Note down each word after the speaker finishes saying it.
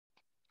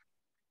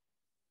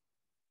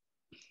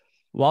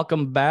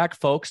Welcome back,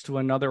 folks, to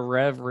another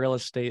Rev Real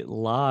Estate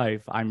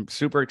Live. I'm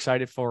super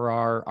excited for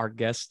our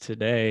guest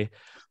today.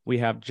 We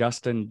have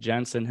Justin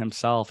Jensen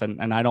himself,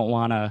 and I don't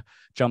want to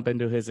jump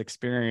into his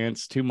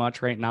experience too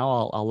much right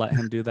now. I'll let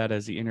him do that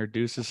as he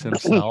introduces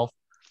himself.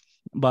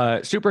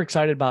 But super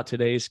excited about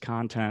today's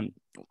content.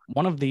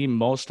 One of the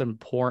most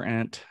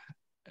important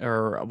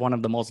or one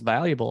of the most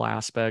valuable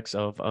aspects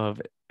of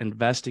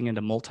investing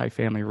into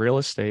multifamily real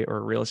estate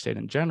or real estate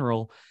in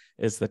general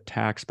is the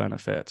tax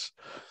benefits.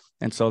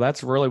 And so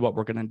that's really what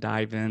we're going to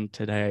dive in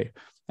today.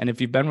 And if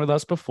you've been with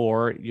us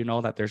before, you know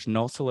that there's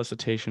no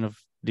solicitation of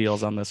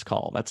deals on this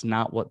call. That's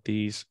not what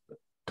these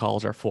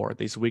calls are for.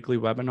 These weekly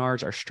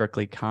webinars are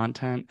strictly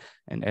content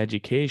and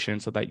education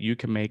so that you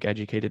can make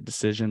educated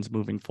decisions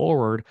moving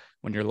forward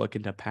when you're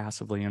looking to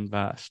passively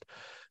invest.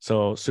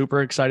 So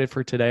super excited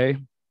for today.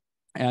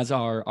 As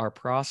our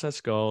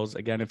process goes,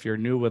 again, if you're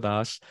new with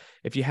us,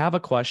 if you have a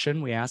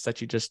question, we ask that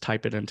you just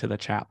type it into the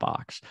chat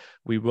box.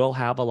 We will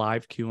have a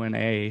live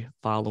Q&A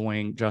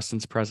following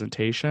Justin's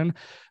presentation,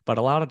 but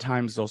a lot of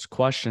times those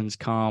questions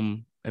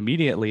come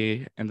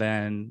immediately and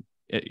then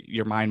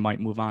your mind might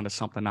move on to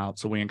something else.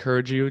 So we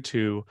encourage you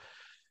to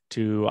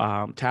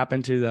tap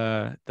into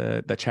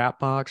the chat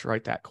box,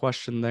 write that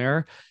question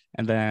there,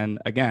 and then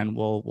again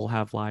we'll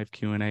have live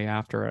Q&A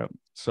after it.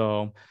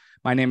 So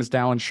my name is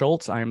Dallin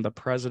Schultz. I am the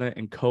president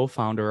and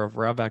co-founder of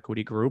Rev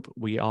Equity Group.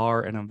 We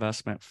are an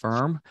investment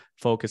firm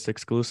focused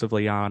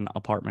exclusively on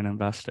apartment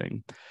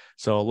investing.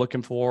 So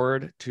looking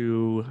forward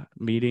to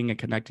meeting and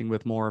connecting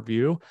with more of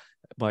you,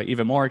 but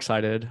even more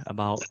excited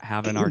about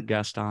having our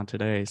guest on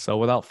today. So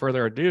without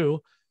further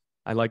ado,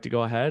 I'd like to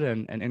go ahead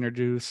and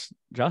introduce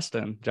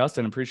Justin.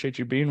 Justin, appreciate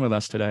you being with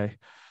us today.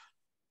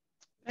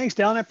 Thanks,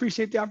 Dallin. I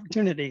appreciate the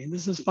opportunity.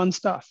 This is fun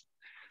stuff.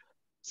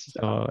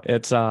 So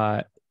it's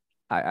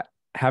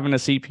having a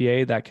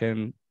CPA that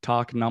can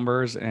talk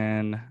numbers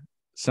in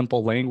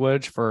simple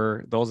language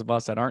for those of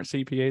us that aren't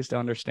CPAs to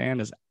understand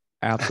is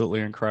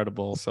absolutely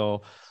incredible.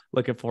 So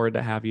looking forward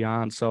to have you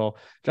on. So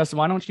Justin,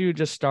 why don't you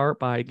just start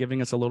by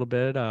giving us a little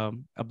bit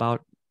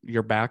about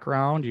your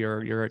background,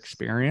 your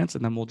experience,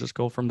 and then we'll just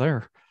go from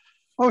there.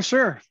 Oh,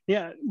 sure.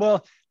 Yeah.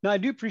 Well, no, I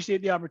do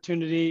appreciate the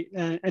opportunity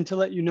and to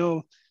let you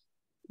know,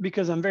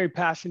 because I'm very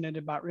passionate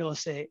about real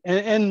estate.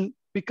 And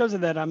because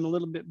of that, I'm a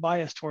little bit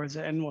biased towards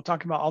it. And we'll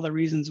talk about all the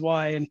reasons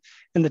why.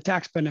 And the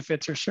tax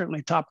benefits are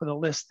certainly top of the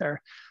list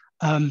there.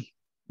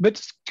 But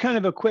just kind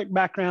of a quick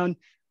background.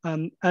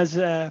 As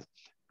a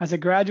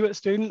graduate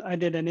student, I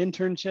did an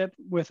internship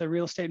with a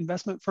real estate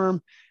investment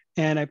firm,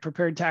 and I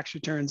prepared tax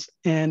returns.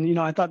 And,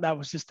 I thought that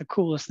was just the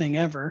coolest thing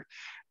ever.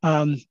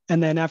 And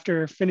then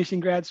after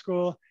finishing grad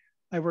school,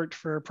 I worked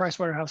for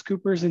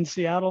PricewaterhouseCoopers in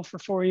Seattle for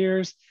 4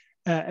 years.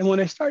 And when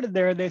I started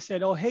there, they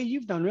said, "Oh, hey,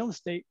 you've done real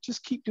estate.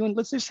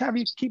 Let's just have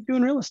you keep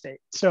doing real estate."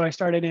 So I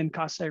started in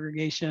cost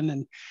segregation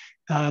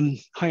and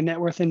high net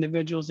worth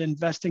individuals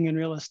investing in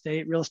real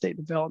estate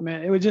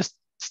development. It was just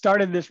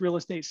started this real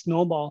estate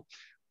snowball.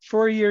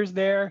 4 years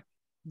there,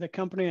 the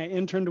company I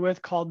interned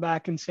with called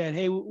back and said,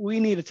 "Hey, we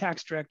need a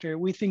tax director.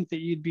 We think that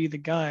you'd be the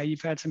guy.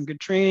 You've had some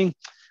good training."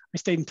 I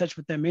stayed in touch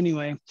with them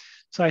anyway.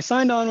 So I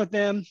signed on with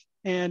them.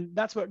 And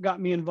that's what got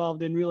me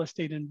involved in real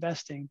estate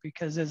investing,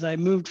 because as I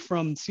moved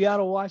from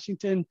Seattle,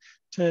 Washington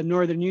to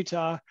Northern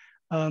Utah,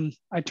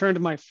 I turned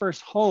my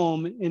first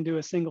home into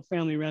a single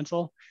family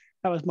rental.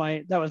 That was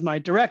my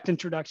direct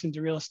introduction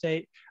to real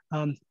estate.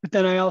 But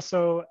then I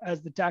also,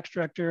 as the tax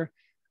director,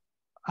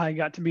 I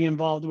got to be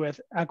involved with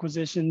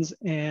acquisitions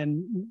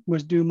and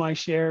was due my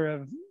share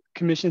of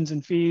commissions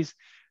and fees.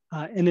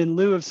 And in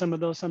lieu of some of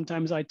those,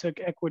 sometimes I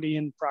took equity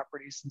in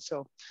properties. And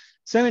so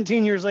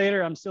 17 years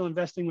later, I'm still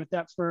investing with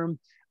that firm.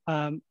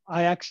 I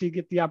actually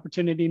get the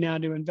opportunity now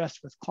to invest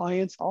with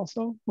clients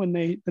also when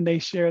they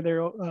share their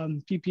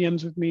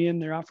PPMs with me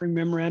and they're offering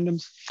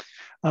memorandums.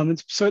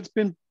 So it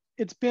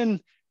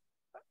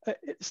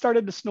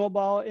started to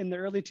snowball in the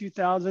early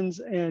 2000s,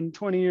 and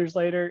 20 years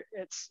later,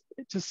 it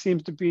just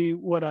seems to be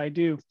what I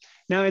do.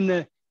 Now in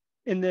the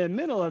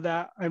middle of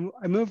that,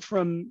 I moved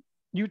from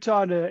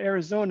Utah to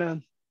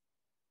Arizona.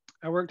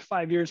 I worked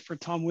 5 years for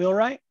Tom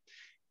Wheelwright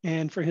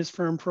and for his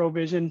firm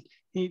Provision.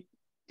 He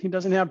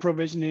doesn't have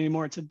Provision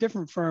anymore. It's a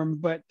different firm.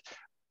 But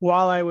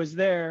while I was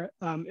there,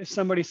 if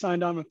somebody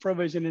signed on with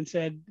Provision and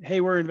said,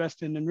 "Hey, we're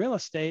investing in real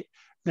estate,"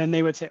 then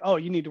they would say, "Oh,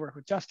 you need to work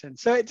with Justin."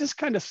 So it just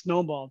kind of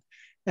snowballed.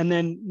 And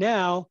then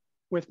now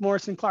with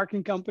Morrison Clark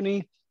and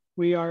Company,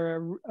 we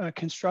are a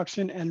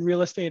construction and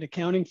real estate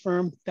accounting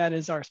firm. That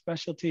is our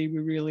specialty. We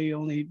really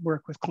only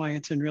work with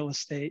clients in real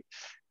estate.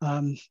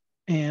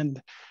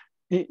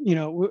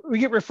 We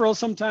get referrals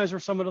sometimes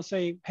where someone will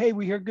say, "Hey,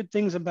 we hear good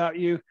things about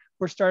you.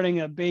 We're starting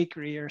a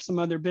bakery or some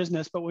other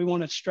business, but we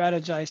want to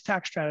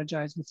tax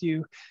strategize with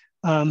you."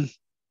 I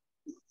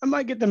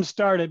might get them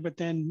started, but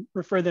then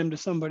refer them to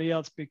somebody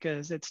else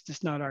because it's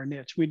just not our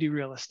niche. We do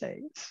real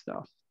estate.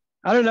 So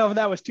I don't know if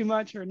that was too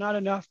much or not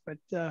enough, but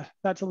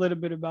that's a little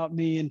bit about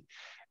me.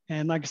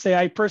 And like I say,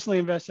 I personally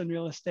invest in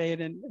real estate,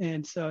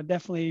 and so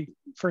definitely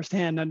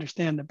firsthand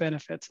understand the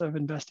benefits of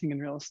investing in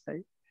real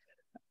estate.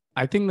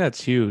 I think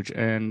that's huge.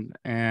 And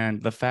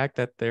the fact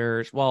that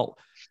there's, well,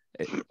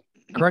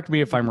 correct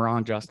me if I'm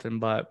wrong, Justin,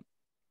 but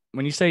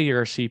when you say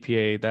you're a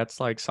CPA, that's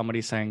like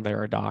somebody saying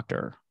they're a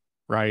doctor,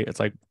 right? It's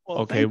like, Well,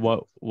 okay, thank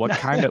what you.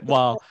 kind of,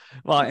 well,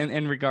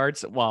 in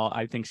regards, well,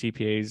 I think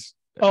CPAs,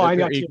 Oh, I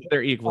got you.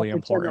 they're equally Okay,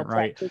 general important,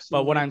 right?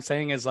 But what practitioner. I'm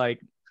saying is like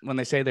when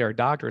they say they're a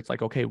doctor, it's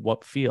like, okay,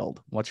 what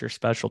field? What's your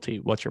specialty?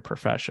 What's your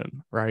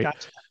profession, right?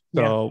 Gotcha.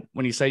 Yeah. So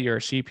when you say you're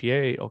a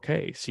CPA,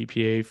 okay,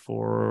 CPA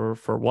for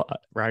what,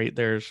 right?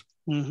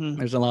 Hmm.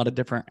 There's a lot of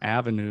different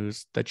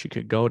avenues that you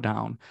could go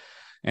down.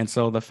 And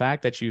so the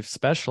fact that you've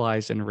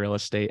specialized in real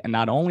estate, and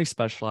not only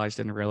specialized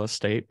in real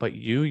estate, but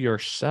you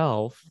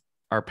yourself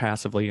are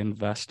passively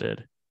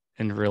invested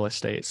in real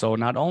estate. So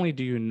not only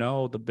do you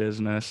know the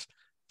business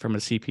from a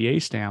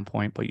CPA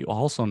standpoint, but you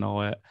also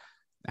know it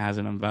as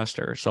an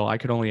investor. So I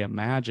could only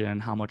imagine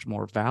how much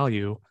more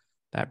value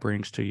that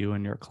brings to you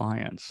and your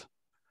clients.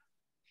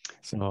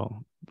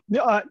 So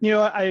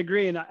I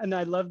agree, and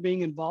I love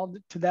being involved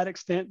to that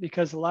extent,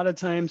 because a lot of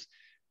times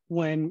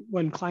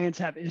when clients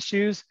have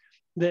issues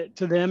that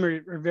to them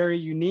are very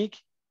unique,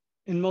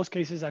 in most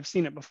cases I've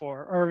seen it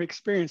before or I've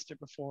experienced it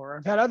before. Or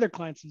I've had other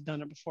clients who've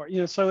done it before.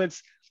 So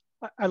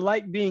I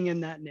like being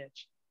in that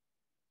niche.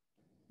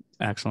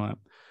 excellent.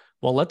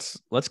 Well, let's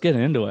get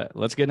into it.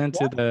 Let's get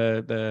into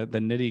Yeah. the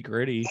nitty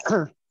gritty.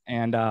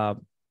 And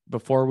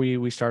before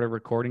we started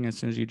recording, as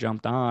soon as you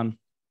jumped on,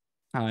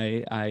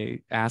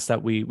 I asked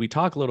that we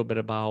talk a little bit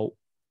about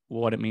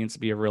what it means to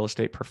be a real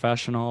estate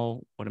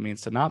professional, what it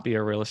means to not be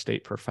a real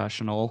estate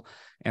professional,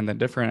 and the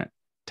different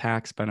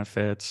tax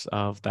benefits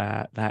of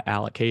that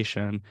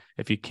allocation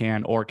if you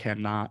can or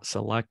cannot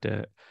select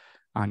it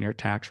on your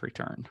tax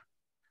return.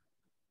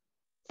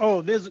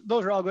 Oh, those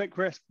are all great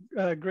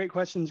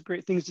questions,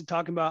 great things to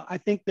talk about. I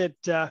think that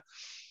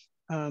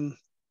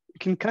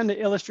can kind of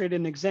illustrate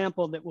an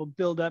example that will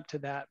build up to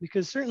that,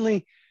 because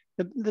certainly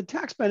the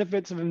tax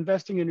benefits of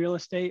investing in real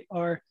estate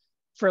are,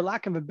 for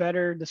lack of a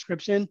better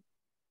description,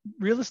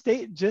 real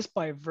estate, just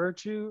by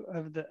virtue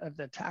of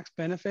the tax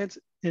benefits,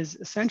 is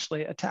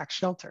essentially a tax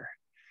shelter.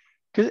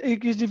 Because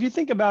if you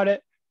think about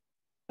it,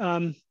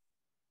 um,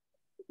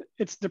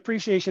 it's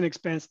depreciation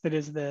expense that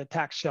is the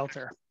tax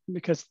shelter,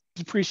 because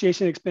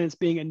depreciation expense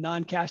being a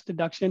non-cash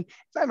deduction.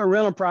 If I have a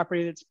rental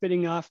property that's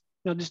spitting off,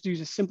 I'll just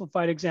use a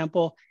simplified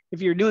example.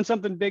 If you're doing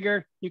something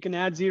bigger, you can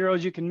add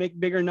zeros, you can make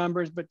bigger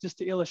numbers, but just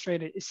to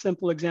illustrate a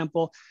simple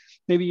example,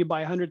 maybe you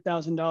buy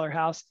 $100,000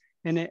 house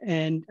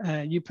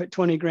and you put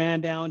 20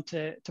 grand down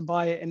to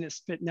buy it, and it's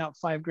spitting out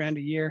 $5,000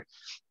 a year.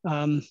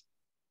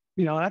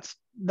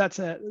 That's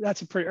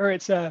a pretty, or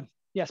it's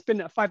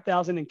spending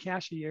 5,000 in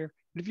cash a year.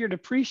 But if you're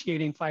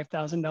depreciating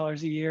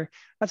 $5,000 a year,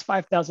 that's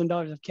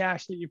 $5,000 of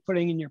cash that you're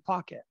putting in your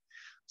pocket.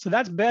 So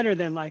that's better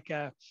than like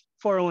a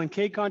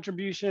 401k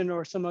contribution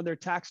or some other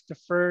tax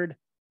deferred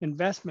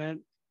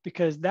investment,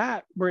 because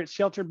that, where it's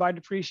sheltered by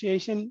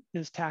depreciation,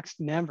 is taxed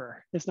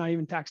never. It's not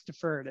even tax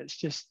deferred. It's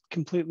just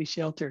completely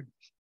sheltered.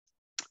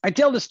 I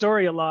tell the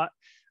story a lot.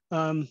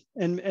 And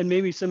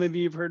maybe some of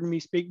you have heard me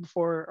speak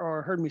before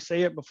or heard me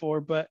say it before,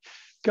 but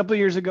a couple of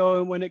years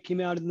ago, when it came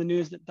out in the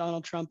news that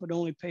Donald Trump had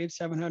only paid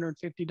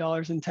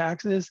 $750 in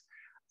taxes,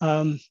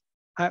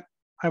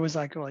 I was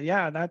like, well,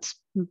 yeah, that's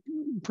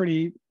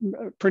pretty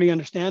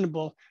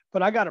understandable.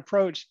 But I got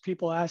approached,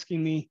 people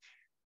asking me,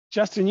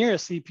 Justin, you're a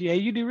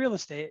CPA, you do real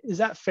estate. Is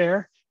that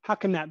fair? How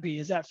can that be?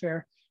 Is that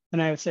fair?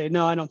 And I would say,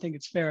 no, I don't think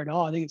it's fair at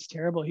all. I think it's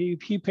terrible. He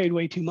paid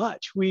way too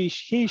much. He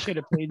should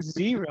have paid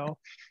zero.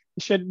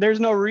 There's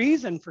no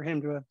reason for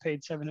him to have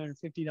paid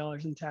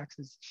 $750 in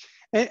taxes.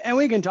 And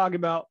we can talk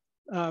about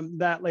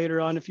that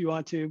later on if you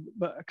want to,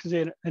 but because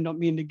I don't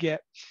mean to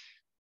get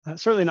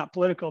certainly not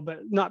political, but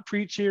not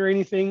preachy or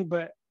anything.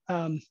 But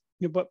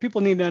what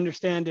people need to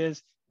understand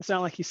is it's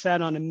not like he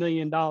sat on $1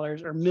 million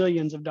or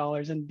millions of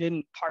dollars and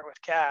didn't part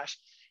with cash.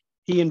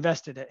 He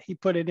invested it. He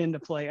put it into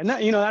play. And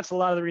that's a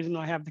lot of the reason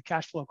I have the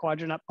cash flow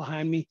quadrant up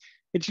behind me.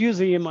 It's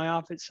usually in my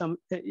office.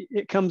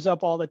 It comes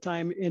up all the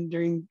time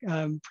during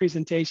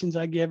presentations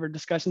I give or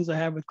discussions I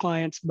have with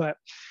clients. But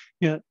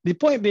the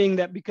point being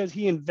that because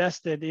he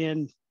invested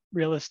in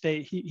real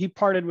estate, he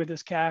parted with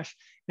his cash,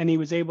 and he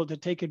was able to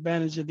take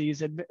advantage of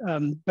these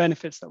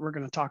benefits that we're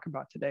going to talk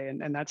about today.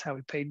 And that's how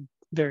he paid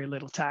very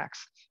little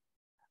tax.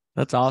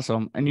 That's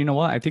awesome. And you know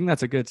what? I think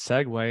that's a good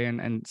segue.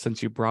 And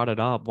since you brought it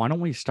up, why don't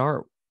we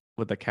start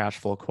with the cash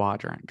flow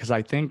quadrant? Because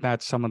I think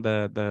that's some of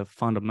the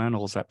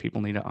fundamentals that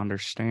people need to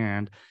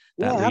understand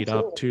that lead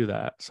up to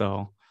that.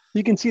 So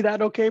you can see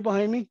that okay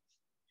behind me?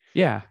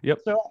 Yeah. Yep.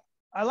 So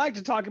I like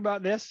to talk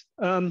about this.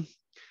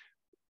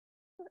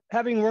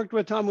 Having worked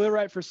with Tom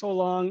Wheelwright for so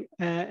long,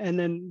 and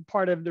then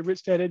part of the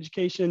Rich Dad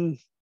Education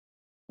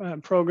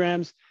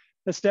programs,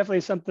 that's definitely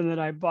something that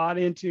I bought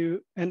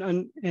into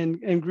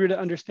and grew to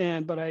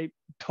understand. But I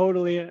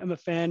totally am a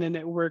fan, and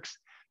it works.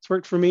 It's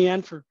worked for me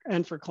and for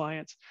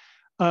clients.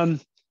 So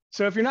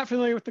if you're not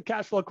familiar with the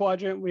cash flow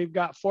quadrant, we've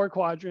got 4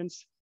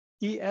 quadrants: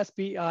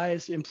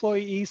 ESBIs,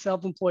 employee,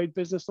 self-employed,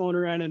 business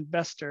owner, and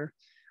investor.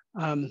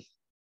 And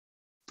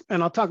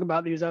I'll talk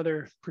about these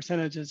other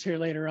percentages here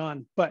later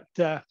on. But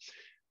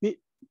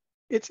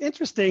it's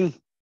interesting.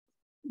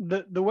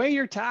 The way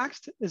you're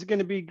taxed is going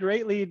to be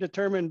greatly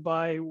determined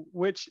by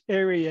which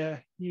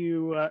area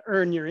you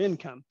earn your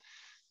income.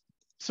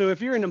 So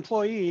if you're an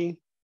employee,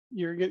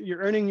 you're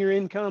earning your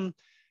income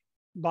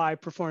by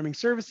performing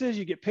services.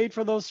 You get paid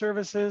for those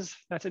services.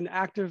 That's an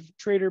active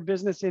trader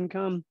business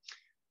income.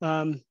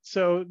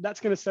 So that's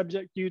going to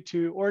subject you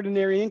to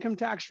ordinary income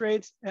tax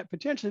rates at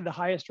potentially the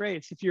highest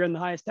rates. If you're in the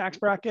highest tax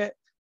bracket,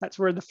 that's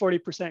where the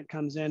 40%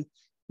 comes in.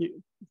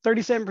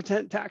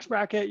 37% tax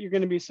bracket, you're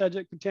going to be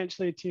subject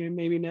potentially to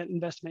maybe net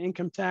investment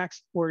income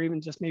tax, or even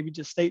just maybe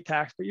just state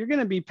tax, but you're going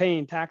to be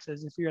paying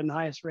taxes if you're in the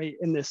highest rate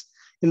in this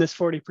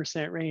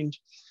 40%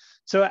 range.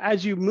 So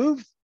as you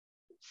move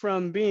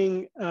from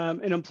being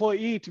an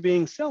employee to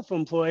being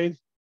self-employed,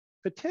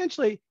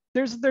 potentially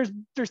there's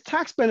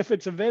tax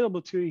benefits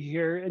available to you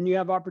here, and you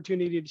have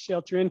opportunity to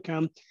shelter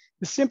income.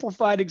 The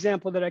simplified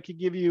example that I could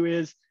give you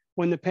is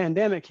when the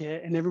pandemic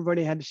hit and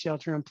everybody had to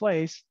shelter in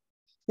place,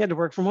 you had to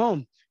work from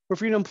home. Or if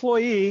you're an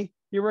employee,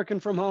 you're working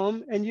from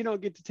home and you don't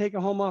get to take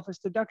a home office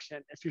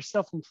deduction. If you're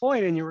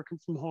self-employed and you're working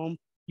from home,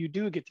 you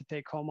do get to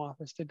take home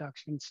office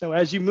deduction. So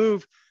as you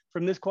move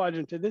from this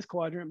quadrant to this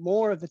quadrant,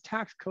 more of the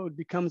tax code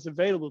becomes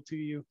available to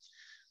you.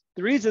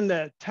 The reason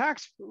the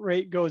tax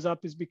rate goes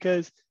up is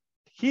because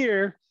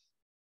here,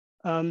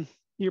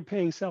 you're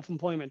paying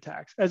self-employment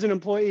tax. As an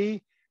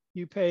employee,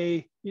 you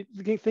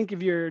can think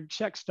of your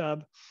check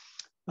stub.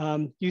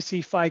 You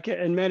see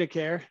FICA and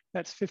Medicare,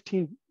 that's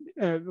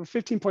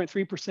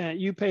 15.3%.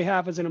 You pay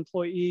half as an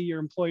employee, your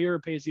employer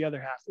pays the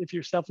other half. If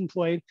you're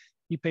self-employed,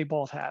 you pay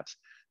both halves.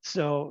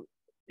 So,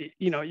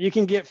 you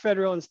can get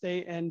federal and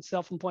state and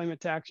self-employment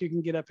tax, you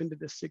can get up into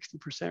the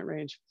 60%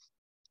 range.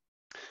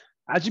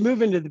 As you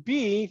move into the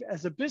B,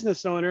 as a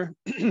business owner,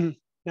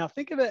 now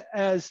think of it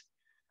as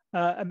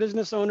a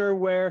business owner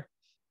where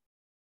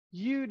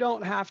you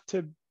don't have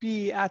to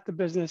be at the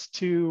business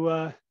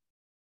to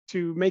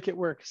make it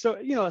work. So,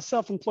 a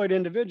self-employed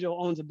individual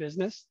owns a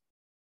business,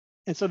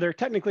 and so they're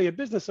technically a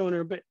business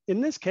owner. But in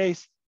this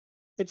case,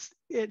 it's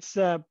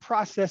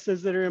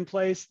processes that are in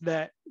place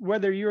that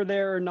whether you're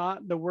there or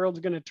not, the world's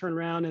going to turn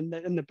around and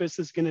the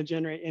business is going to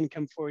generate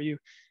income for you.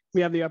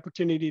 We have the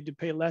opportunity to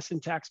pay less in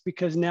tax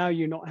because now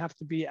you don't have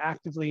to be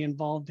actively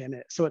involved in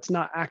it. So it's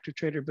not active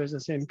trader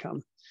business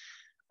income.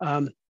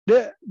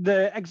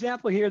 The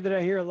example here that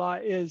I hear a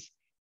lot is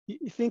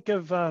you think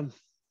of I'm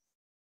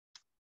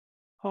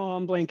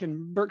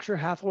blanking, Berkshire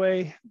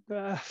Hathaway.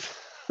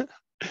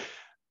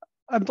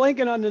 I'm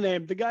blanking on the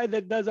name. The guy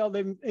that does all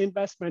the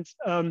investments.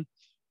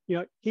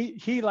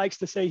 He likes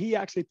to say he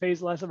actually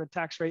pays less of a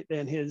tax rate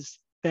than his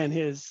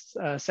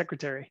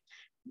secretary,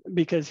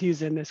 because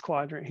he's in this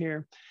quadrant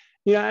here.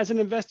 As an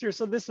investor,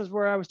 so this is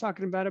where I was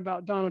talking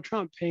about Donald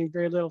Trump paying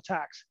very little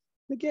tax.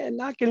 Again,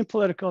 not getting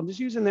political, I'm just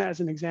using that as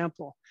an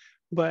example.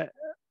 But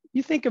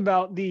you think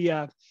about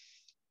the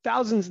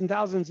thousands and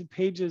thousands of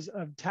pages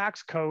of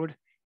tax code.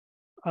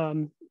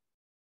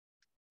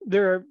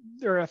 There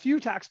are a few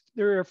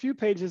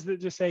pages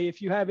that just say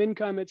if you have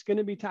income, it's going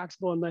to be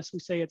taxable unless we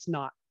say it's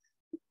not.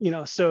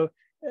 So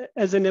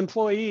as an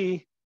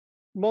employee,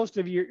 most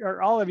of your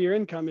or all of your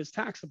income is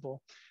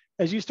taxable.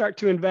 As you start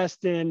to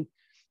invest in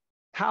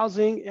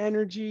housing,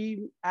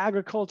 energy,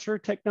 agriculture,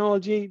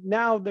 technology,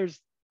 now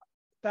there's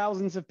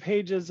thousands of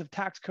pages of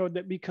tax code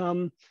that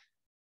become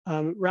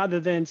rather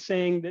than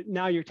saying that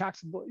now your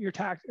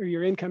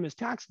income is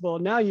taxable,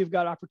 now you've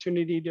got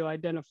opportunity to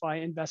identify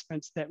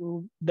investments that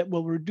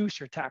will reduce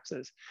your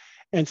taxes.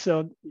 And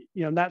so,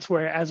 that's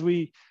where, as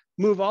we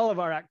move all of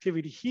our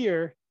activity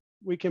here,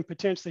 we can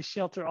potentially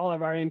shelter all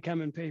of our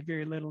income and pay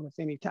very little, if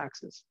any,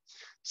 taxes.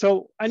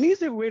 So an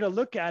easy way to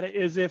look at it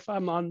is if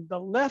I'm on the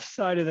left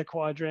side of the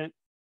quadrant,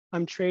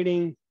 I'm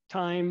trading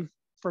time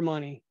for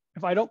money.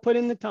 If I don't put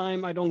in the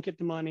time, I don't get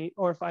the money.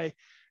 Or if I,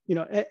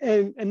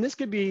 and this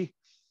could be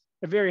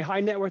a very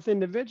high net worth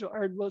individual,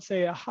 or let's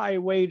say a high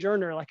wage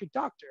earner, like a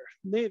doctor.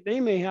 They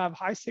may have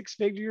high six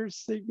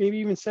figures, maybe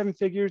even seven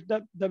figures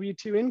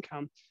W-2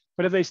 income.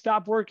 But if they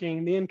stop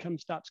working, the income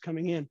stops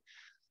coming in.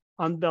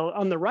 On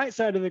the right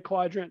side of the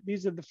quadrant,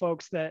 these are the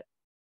folks that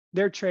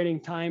they're trading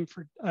time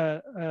for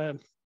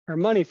or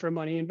money for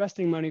money,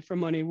 investing money for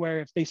money, where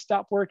if they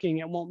stop working,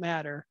 it won't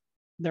matter.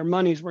 Their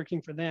money's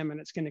working for them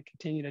and it's going to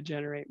continue to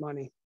generate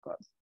money. But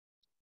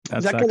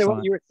is that kind of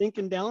what you were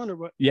thinking, Dallin, or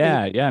what?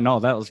 Yeah, no,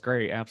 that was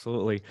great.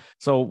 Absolutely.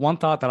 So one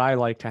thought that I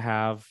like to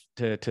have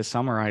to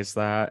summarize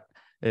that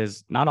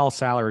is not all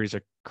salaries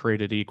are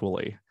created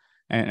equally.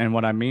 And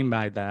what I mean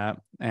by that,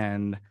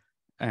 and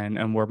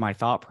where my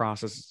thought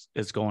process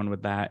is going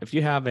with that, if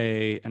you have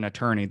an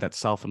attorney that's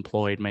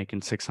self-employed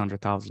making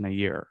 $600,000 a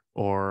year,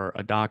 or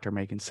a doctor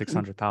making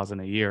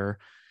 $600,000 a year,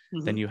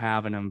 then you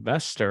have an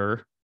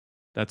investor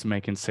that's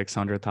making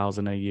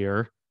 $600,000 a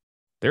year.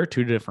 They're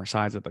two different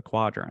sides of the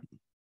quadrant.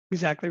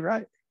 Exactly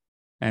right.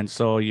 And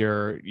so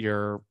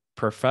your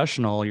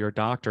professional, your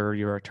doctor,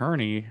 your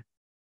attorney,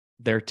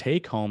 their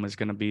take home is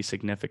going to be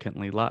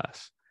significantly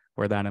less,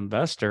 where that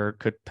investor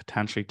could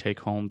potentially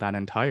take home that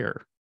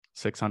entire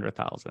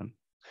 $600,000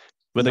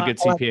 with a good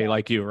CPA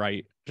like you,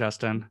 right,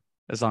 Justin?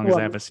 as long as they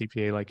Well, have a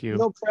CPA like you.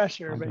 no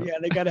pressure, but yeah,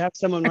 they got to have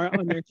someone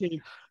on their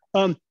team.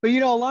 But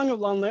along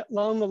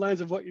the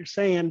lines of what you're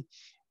saying,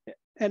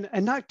 and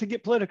not to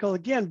get political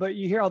again, but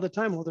you hear all the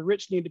time, well, the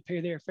rich need to pay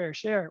their fair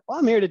share. Well,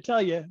 I'm here to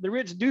tell you, the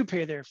rich do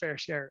pay their fair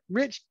share.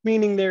 Rich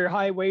meaning they're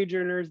high wage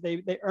earners.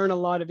 They earn a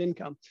lot of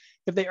income.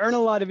 If they earn a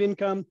lot of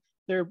income,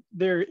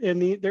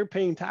 they're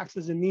paying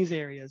taxes in these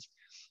areas.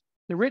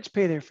 The rich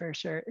pay their fair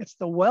share. It's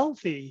the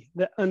wealthy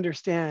that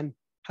understand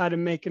how to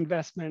make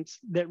investments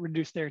that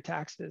reduce their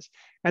taxes,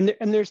 and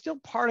they're still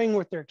parting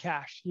with their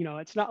cash.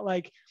 It's not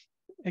like,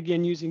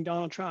 again, using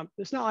Donald Trump,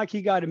 it's not like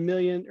he got $1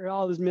 million or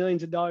all those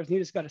millions of dollars and he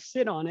just got to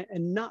sit on it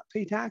and not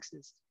pay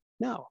taxes.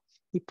 No,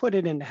 he put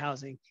it into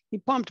housing. He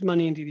pumped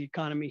money into the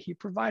economy. He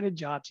provided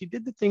jobs. He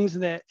did the things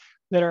that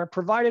are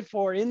provided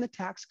for in the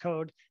tax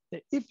code,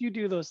 that if you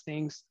do those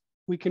things,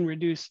 we can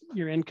reduce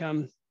your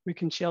income. We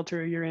can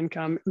shelter your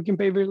income. We can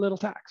pay very little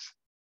tax.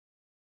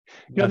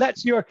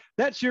 That's your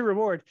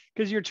reward,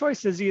 because your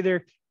choice is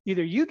either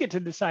you get to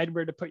decide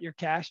where to put your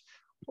cash,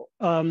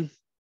 and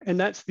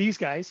that's these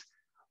guys,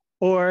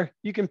 or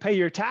you can pay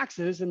your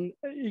taxes and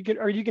you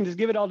can just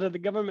give it all to the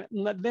government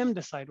and let them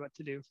decide what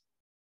to do.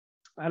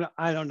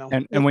 I don't know.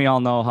 And we all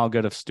know how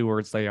good of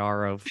stewards they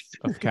are of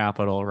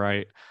capital,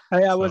 right?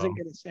 I wasn't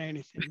going to say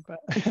anything, but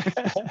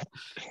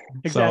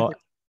exactly. So,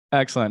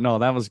 excellent. No,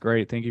 that was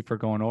great. Thank you for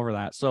going over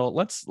that. So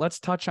let's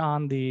touch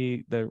on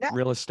the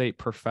real estate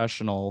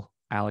professional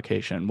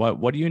allocation.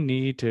 What do you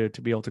need to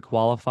be able to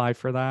qualify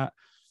for that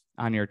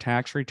on your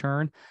tax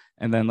return?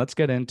 And then let's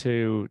get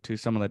into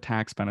some of the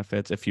tax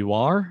benefits if you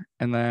are.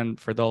 And then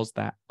for those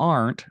that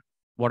aren't,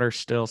 what are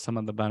still some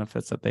of the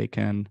benefits that they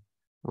can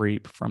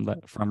reap from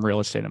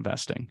real estate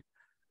investing?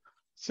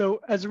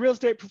 So as a real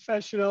estate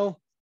professional,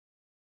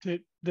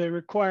 the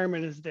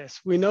requirement is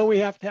this. We know we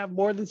have to have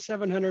more than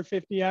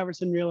 750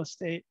 hours in real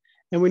estate,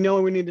 and we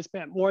know we need to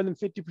spend more than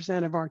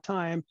 50% of our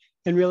time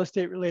in real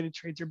estate related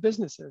trades or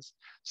businesses.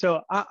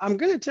 So I'm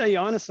going to tell you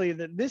honestly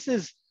that this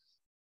is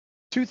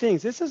two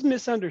things. This is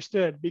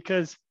misunderstood,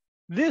 because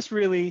this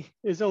really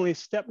is only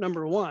step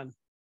number one.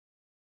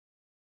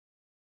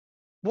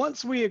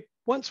 Once we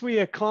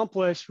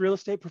accomplish real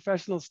estate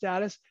professional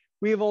status,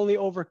 we have only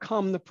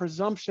overcome the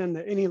presumption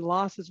that any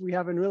losses we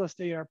have in real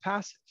estate are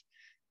passive.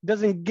 It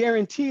doesn't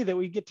guarantee that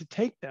we get to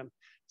take them.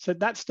 So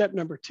that's step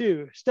number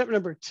two. Step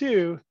number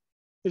two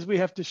is we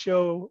have to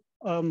show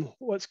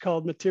what's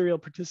called material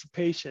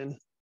participation.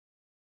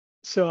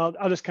 So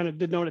I'll just kind of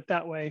denote it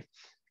that way.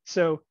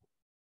 So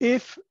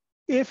if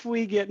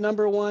we get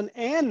number one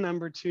and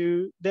number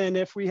two, then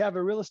if we have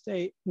a real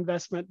estate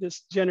investment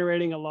that's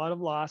generating a lot of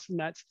loss, and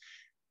that's,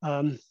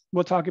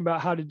 we'll talk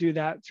about how to do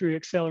that through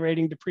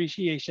accelerating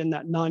depreciation,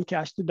 that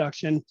non-cash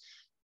deduction,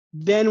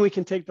 then we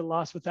can take the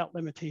loss without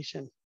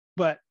limitation.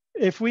 But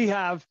if we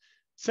have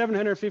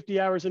 750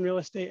 hours in real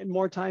estate and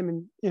more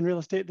time in real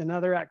estate than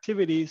other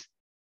activities,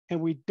 and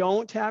we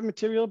don't have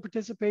material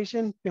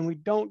participation, then we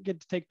don't get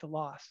to take the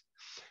loss.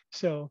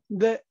 So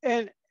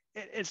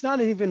it's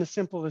not even as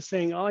simple as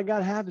saying, all I got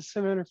to have is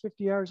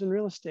 750 hours in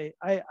real estate.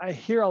 I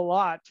hear a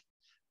lot.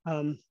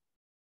 I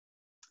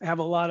have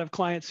a lot of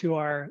clients who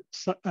are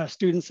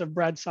students of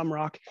Brad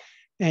Sumrock,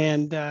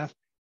 and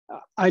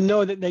I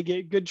know that they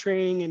get good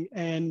training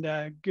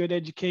and good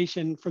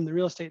education from the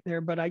real estate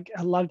there. But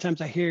a lot of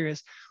times I hear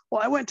is,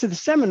 well, I went to the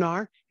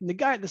seminar and the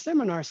guy at the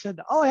seminar said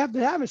that all I have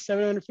to have is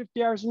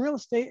 750 hours in real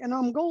estate and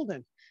I'm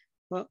golden.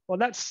 Well,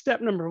 that's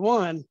step number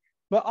one.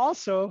 But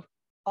also,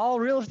 all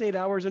real estate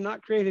hours are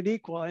not created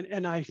equal.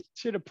 And I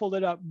should have pulled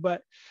it up,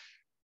 but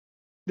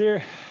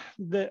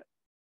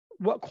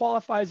what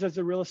qualifies as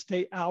a real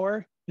estate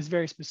hour is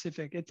very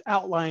specific. It's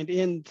outlined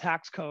in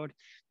tax code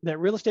that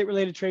real estate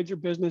related trades or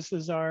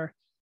businesses are,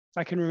 if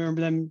I can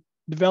remember them,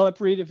 develop,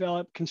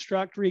 redevelop,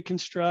 construct,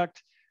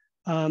 reconstruct,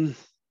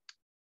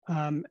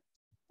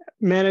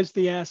 manage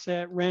the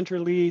asset, rent or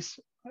lease,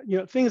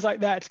 things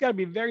like that. It's got to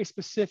be very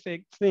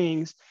specific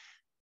things.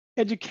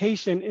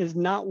 Education is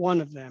not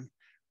one of them.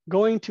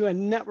 Going to a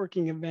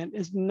networking event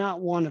is not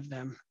one of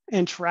them.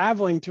 And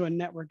traveling to a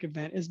network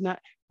event is not.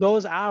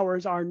 Those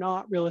hours are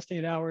not real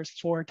estate hours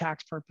for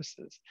tax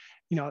purposes.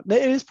 It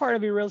is part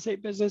of your real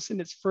estate business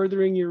and it's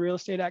furthering your real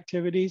estate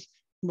activities,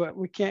 but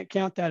we can't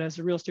count that as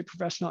a real estate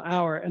professional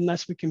hour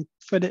unless we can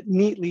fit it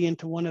neatly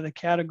into one of the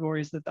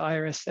categories that the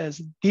IRS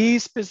says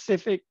these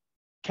specific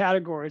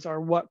categories are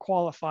what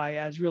qualify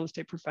as real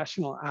estate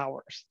professional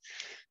hours.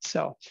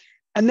 So,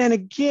 and then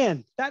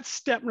again, that's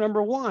step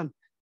number one.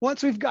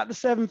 Once we've got the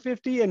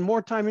 750 and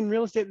more time in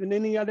real estate than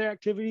any other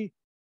activity,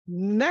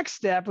 next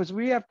step is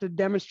we have to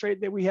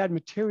demonstrate that we had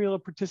material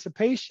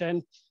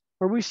participation,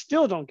 or we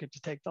still don't get to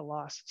take the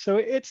loss. So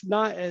it's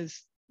not as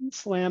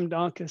slam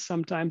dunk as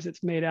sometimes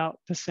it's made out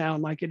to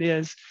sound like it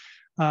is.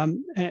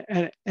 And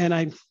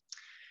I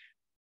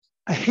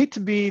hate to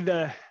be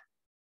the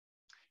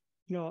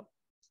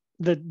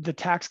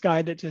tax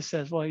guy that just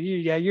says, well,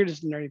 you're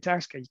just a nerdy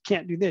tax guy. You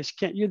can't do this.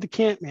 You're the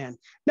can't man.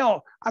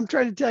 No, I'm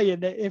trying to tell you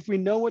that if we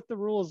know what the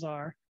rules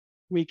are,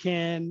 we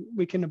can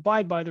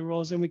abide by the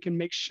rules and we can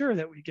make sure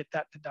that we get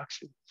that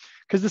deduction.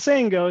 Because the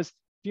saying goes, if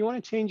you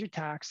want to change your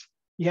tax,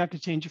 you have to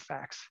change your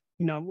facts.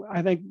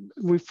 I think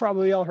we've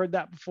probably all heard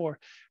that before,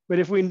 but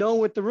if we know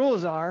what the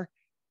rules are,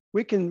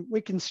 we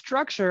can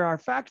structure our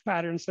fact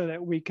pattern so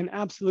that we can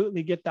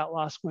absolutely get that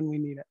loss when we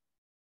need it.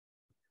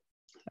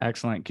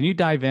 Excellent. Can you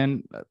dive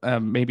in,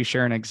 maybe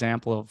share an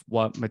example of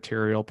what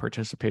material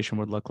participation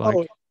would look like?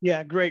 Oh,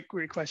 yeah, great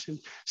question.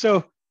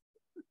 So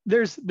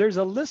there's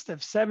a list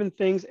of 7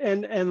 things,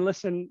 and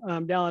listen,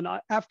 Dallin,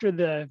 after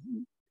the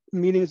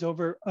meeting's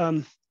over,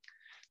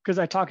 because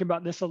I talk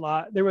about this a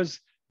lot.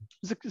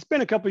 It's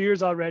been a couple of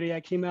years already. I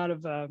came out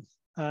of a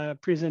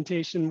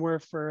presentation where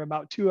for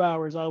about 2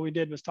 hours, all we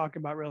did was talk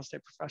about real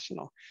estate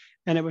professional.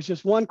 And it was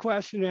just one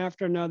question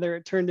after another.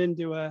 It turned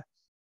into a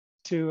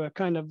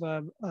kind of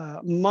a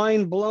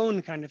mind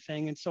blown kind of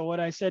thing. And so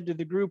what I said to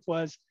the group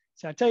was,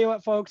 I tell you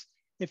what, folks,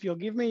 if you'll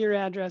give me your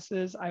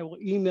addresses, I will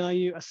email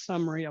you a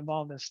summary of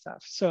all this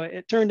stuff. So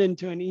it turned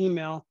into an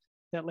email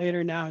that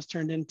later now has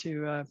turned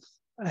into a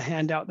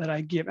handout that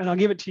I give, and I'll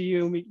give it to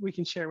you, and we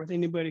can share it with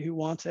anybody who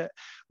wants it.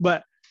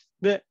 But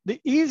the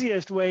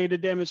easiest way to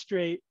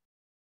demonstrate,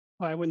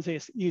 well, I wouldn't say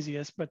it's the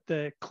easiest, but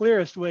the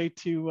clearest way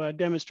to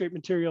demonstrate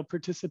material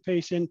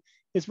participation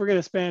is we're going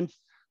to spend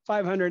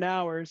 500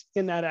 hours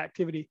in that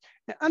activity.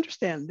 And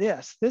understand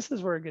this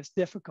is where it gets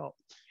difficult.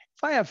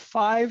 If I have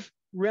 5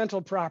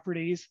 rental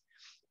properties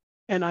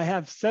and I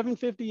have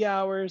 750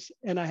 hours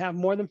and I have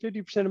more than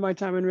 50% of my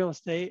time in real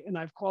estate, and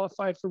I've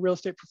qualified for real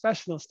estate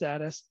professional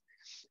status,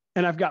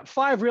 and I've got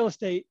 5 real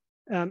estate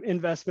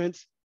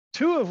investments,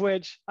 2 of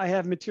which I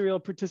have material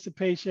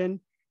participation,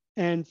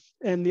 and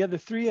the other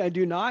 3 I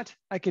do not,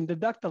 I can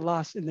deduct the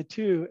loss in the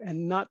 2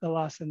 and not the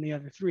loss in the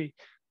other 3.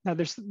 Now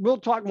we'll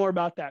talk more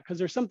about that because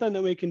there's something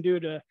that we can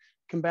do to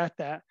combat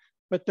that.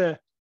 But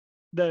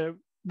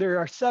there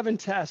are 7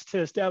 tests to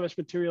establish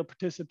material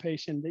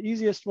participation. The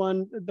easiest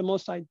one, the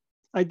most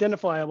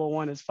identifiable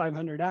one, is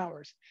 500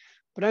 hours.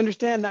 But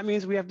understand that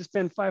means we have to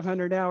spend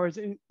 500 hours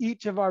in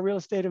each of our real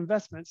estate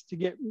investments to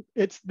get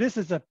this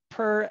is a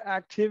per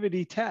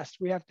activity test.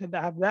 We have to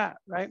have that,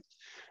 right?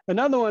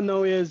 Another one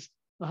though is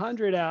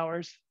 100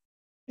 hours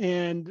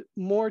and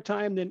more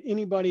time than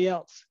anybody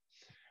else.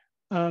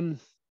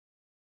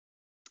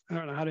 I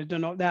don't know how to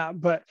denote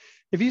that, but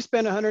if you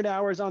spend 100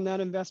 hours on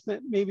that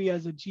investment, maybe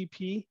as a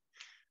GP,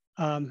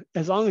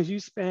 as long as you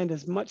spend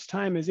as much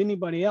time as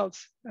anybody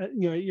else,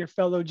 your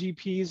fellow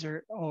GPs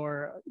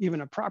or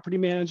even a property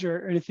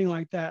manager or anything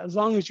like that, as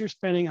long as you're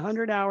spending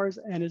 100 hours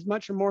and as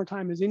much or more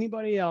time as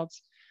anybody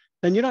else,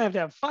 then you don't have to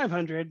have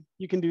 500.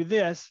 You can do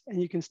this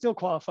and you can still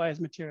qualify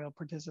as material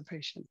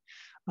participation.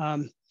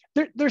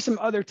 There's some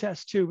other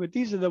tests too, but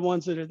these are the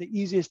ones that are the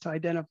easiest to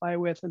identify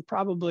with and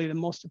probably the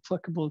most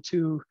applicable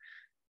to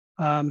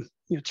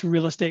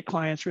real estate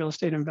clients, real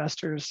estate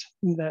investors,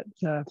 that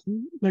they're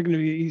going to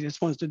be the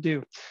easiest ones to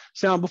do.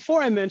 So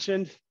before I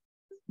mentioned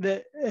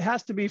that it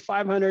has to be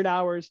 500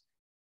 hours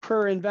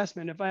per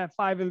investment. If I have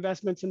 5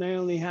 investments and I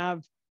only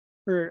have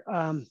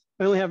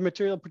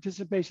material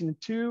participation in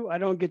 2, I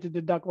don't get to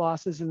deduct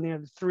losses in the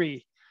other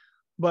 3.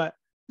 But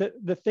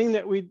the thing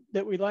that we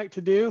like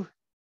to do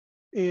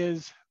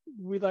is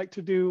we like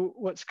to do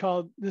what's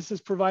called, this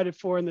is provided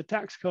for in the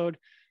tax code,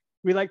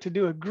 we like to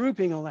do a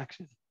grouping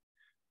election.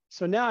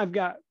 So now I've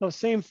got those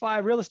same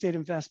 5 real estate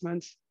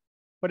investments,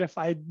 but if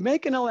I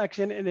make an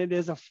election, and it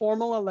is a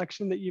formal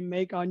election that you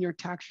make on your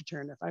tax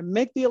return, if I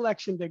make the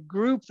election to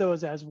group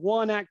those as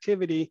one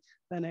activity,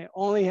 then I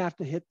only have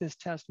to hit this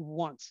test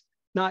once,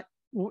 not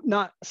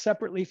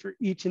separately for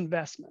each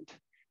investment, if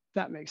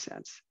that makes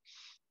sense.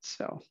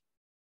 So,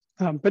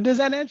 but does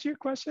that answer your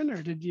question,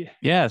 or did you?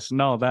 Yes,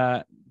 no,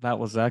 that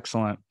was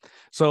excellent.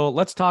 So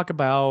let's talk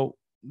about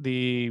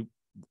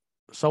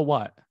so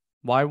what?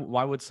 Why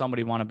would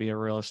somebody want to be a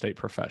real estate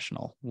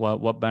professional?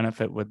 What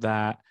benefit would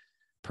that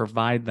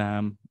provide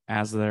them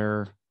as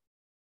they're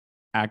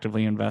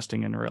actively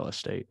investing in real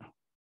estate?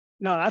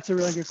 No, that's a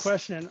really good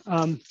question.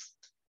 And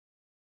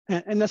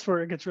that's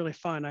where it gets really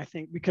fun, I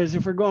think, because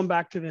if we're going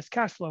back to this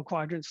cash flow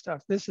quadrant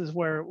stuff, this is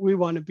where we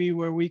want to be,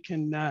 where we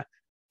can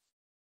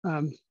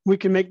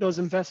make those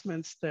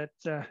investments that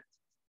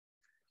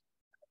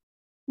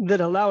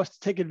allow us to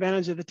take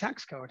advantage of the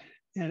tax code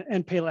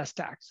and pay less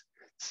tax.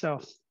 So,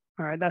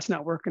 all right, that's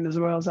not working as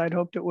well as I'd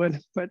hoped it would,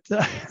 but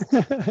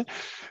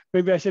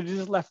maybe I should have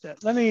just left it.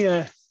 Let me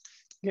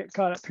get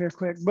caught up here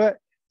quick. But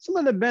some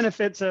of the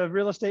benefits of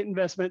real estate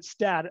investment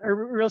status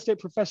or real estate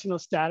professional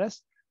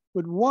status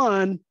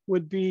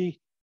would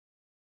be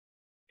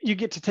you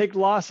get to take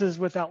losses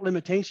without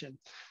limitation.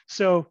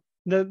 So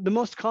the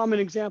most common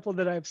example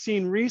that I've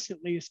seen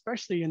recently,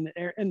 especially in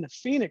the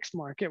Phoenix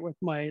market with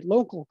my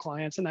local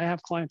clients, and I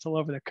have clients all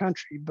over the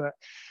country, but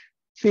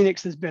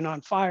Phoenix has been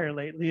on fire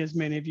lately, as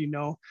many of you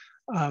know.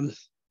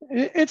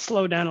 It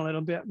slowed down a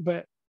little bit,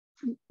 but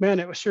man,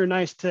 it was sure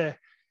nice to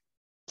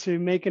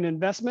make an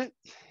investment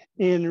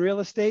in real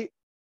estate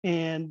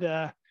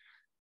and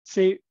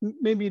say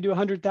maybe you do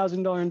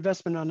 $100,000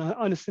 investment on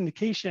a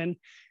syndication,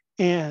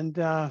 and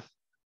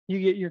you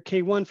get your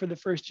K1 for the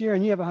first year,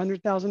 and you have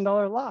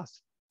 $100,000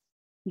 loss.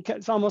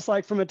 It's almost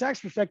like, from a tax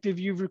perspective,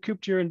 you've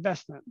recouped your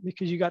investment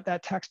because you got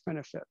that tax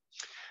benefit.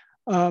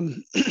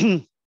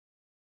 If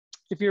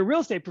you're a real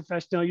estate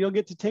professional, you'll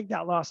get to take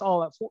that loss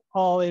all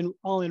in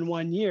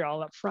 1 year,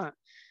 all up front.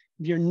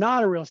 If you're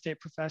not a real estate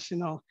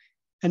professional,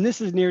 and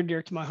this is near and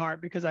dear to my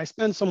heart because I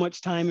spend so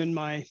much time in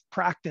my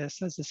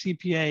practice as a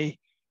CPA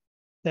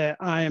that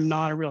I am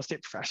not a real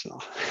estate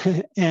professional.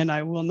 And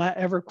I will not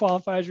ever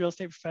qualify as a real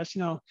estate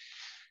professional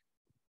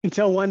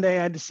until one day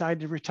I decide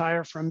to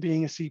retire from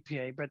being a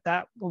CPA, but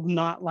that will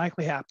not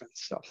likely happen.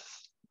 So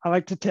I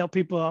like to tell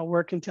people I'll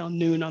work until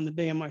noon on the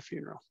day of my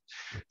funeral.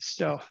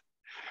 So,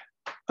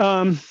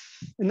 and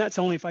that's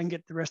only if I can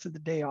get the rest of the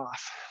day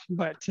off.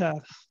 But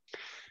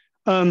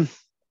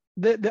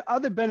the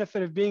other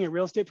benefit of being a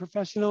real estate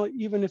professional,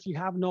 even if you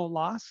have no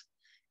loss,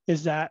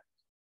 is that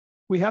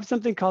we have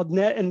something called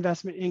net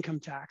investment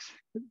income tax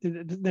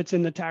that's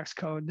in the tax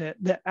code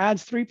that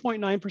adds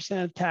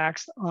 3.9% of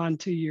tax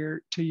onto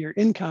your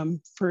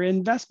income for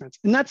investments.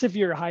 And that's if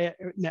you're a high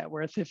net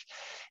worth. If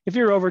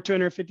you're over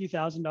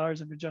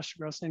 $250,000 of adjusted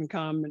gross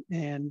income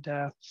and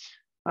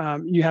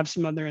you have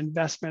some other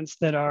investments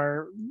that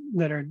are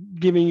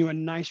giving you a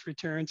nice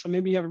return. So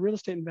maybe you have a real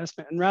estate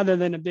investment, and rather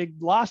than a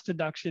big loss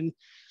deduction,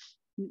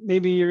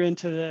 maybe you're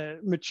into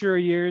the mature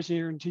years,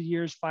 you're into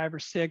years 5 or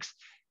 6,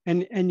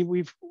 and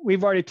we've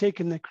already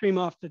taken the cream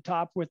off the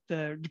top with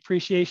the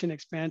depreciation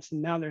expense,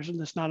 and now there's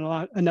just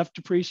not enough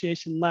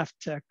depreciation left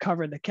to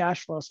cover the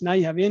cash flow. So now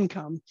you have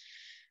income.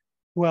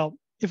 Well,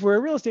 if we're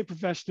a real estate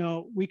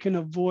professional, we can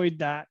avoid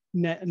that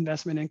net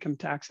investment income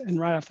tax, and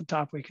right off the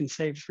top, we can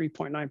save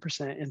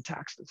 3.9% in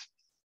taxes.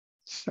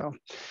 So,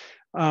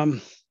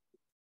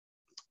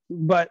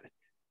 but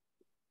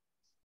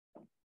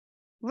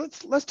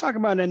let's talk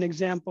about an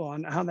example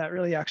on how that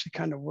really actually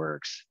kind of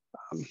works.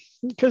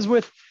 Because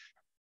with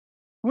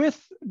real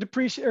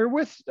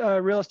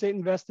estate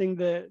investing,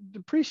 the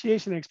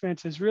depreciation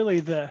expense is really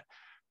the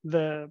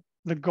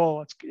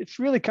goal. It's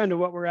really kind of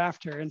what we're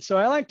after. And so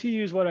I like to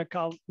use what I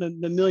call the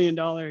 $1 million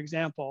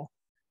example.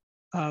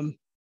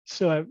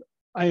 So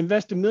I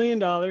invest $1 million.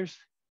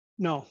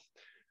 No,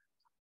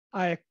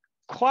 I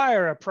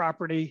acquire a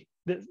property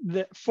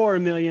that for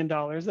 $1 million.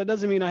 That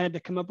doesn't mean I had to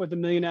come up with $1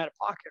 million out of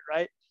pocket,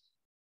 right?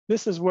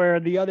 This is where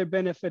the other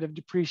benefit of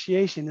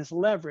depreciation is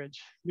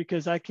leverage,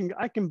 because I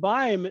can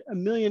buy a $1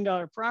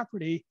 million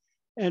property,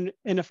 and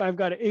if I've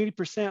got an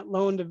 80%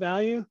 loan to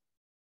value,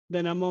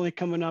 then I'm only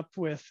coming up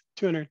with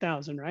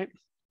 200,000, right?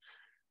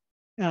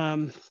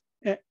 And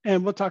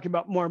we'll talk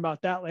about more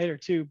about that later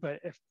too.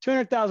 But if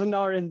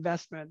 $200,000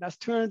 investment, that's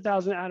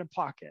 200,000 out of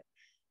pocket.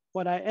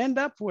 What I end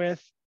up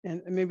with,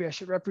 and maybe I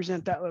should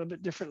represent that a little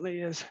bit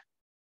differently, is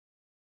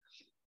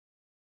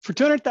for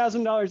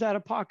 $200,000 out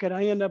of pocket,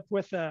 I end up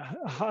with a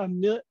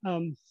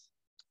 $1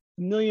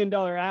 million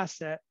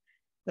asset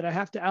that I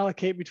have to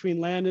allocate between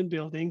land and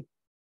building.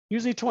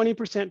 Usually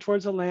 20%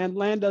 towards the land.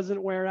 Land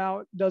doesn't wear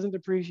out, doesn't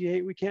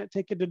depreciate. We can't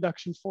take a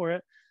deduction for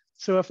it.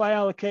 So if I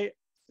allocate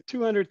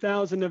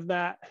 200,000 of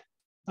that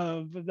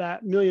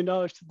 $1 million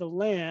to the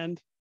land,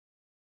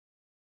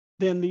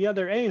 then the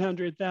other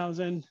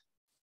 800,000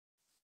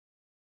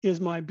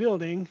 is my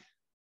building.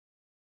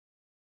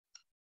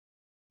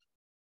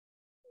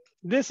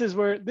 This is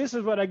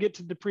what I get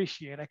to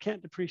depreciate. I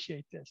can't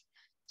depreciate this.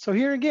 So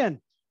here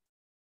again,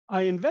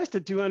 I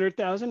invested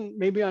 200,000,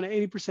 maybe on an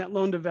 80%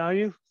 loan to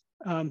value,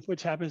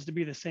 which happens to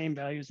be the same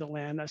value as the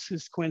land. That's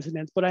just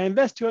coincidence. But I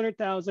invest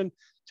 200,000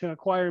 to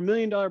acquire $1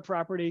 million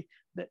property.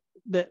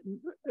 That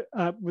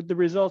with the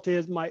result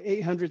is my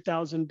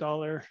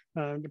 $800,000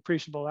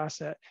 depreciable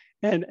asset.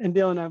 And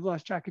Dylan, I've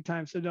lost track of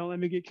time, so don't let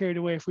me get carried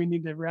away if we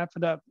need to wrap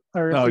it up.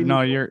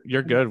 No,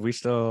 you're good.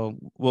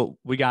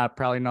 We got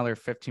probably another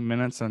 15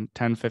 minutes, and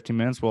 10-15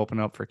 minutes we'll open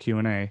up for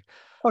Q&A.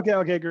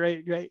 Okay,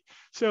 great.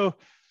 So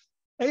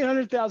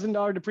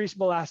 $800,000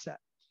 depreciable asset.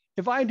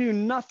 If I do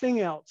nothing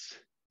else,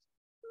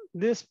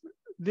 this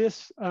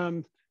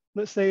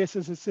let's say this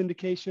is a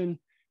syndication.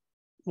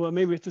 Well,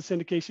 maybe it's a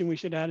syndication, we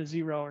should add a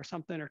 0 or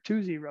something, or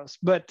 2 zeros.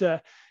 But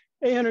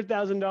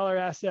 $800,000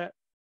 asset,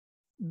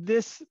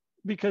 this,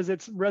 because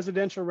it's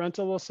residential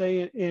rental, we'll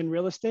say in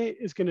real estate,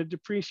 is going to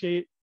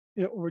depreciate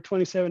over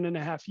 27 and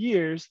a half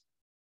years,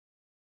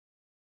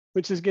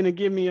 which is going to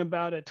give me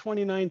about a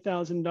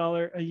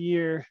 $29,000 a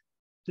year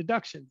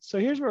deduction. So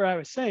here's where I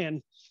was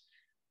saying,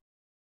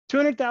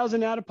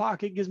 200,000 out of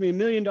pocket gives me $1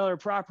 million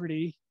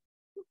property,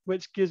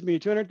 which gives me a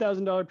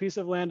 $200,000 piece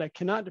of land I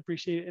cannot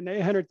depreciate, an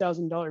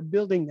 $800,000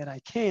 building that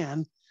I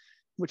can,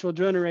 which will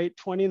generate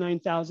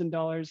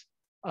 $29,000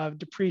 of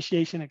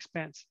depreciation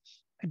expense.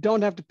 I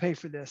don't have to pay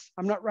for this.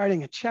 I'm not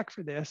writing a check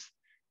for this.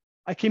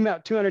 I came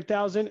out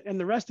 200,000, and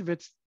the rest of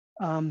it's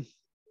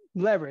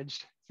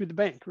leveraged through the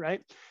bank,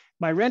 right?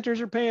 My renters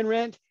are paying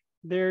rent.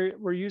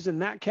 We're using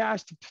that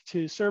cash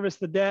to service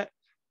the debt,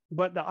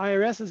 but the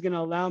IRS is going to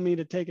allow me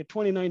to take a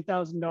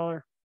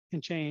 $29,000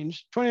 and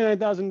change,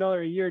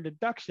 $29,000 a year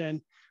deduction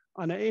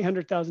on an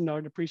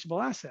 $800,000 depreciable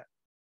asset.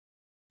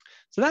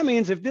 So that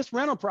means if this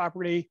rental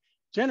property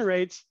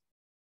generates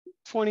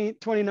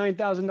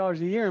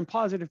 $29,000 a year in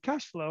positive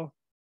cash flow,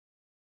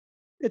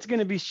 it's going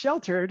to be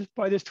sheltered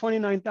by this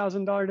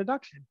 $29,000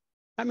 deduction.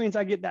 That means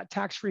I get that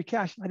tax-free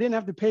cash. I didn't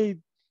have to pay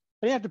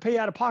I didn't have to pay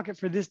out of pocket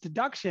for this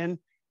deduction,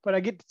 but I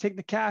get to take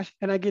the cash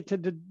and I get to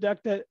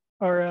deduct it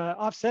or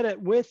offset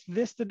it with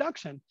this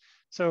deduction.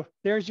 So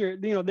there's your,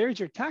 there's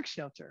your tax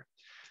shelter.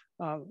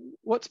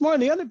 What's more,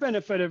 the other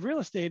benefit of real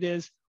estate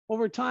is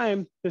over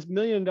time, this $1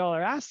 million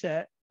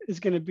asset is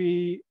going to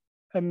be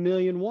 $1.1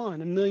 million,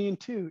 $1.2 million.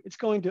 It's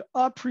going to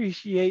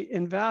appreciate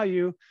in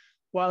value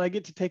while I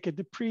get to take a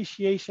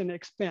depreciation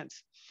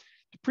expense.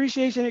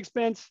 Depreciation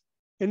expense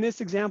in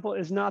this example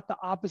is not the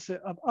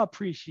opposite of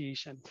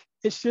appreciation.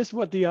 It's just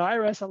what the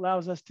IRS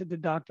allows us to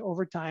deduct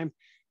over time.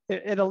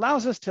 It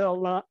allows us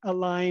to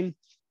align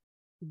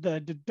the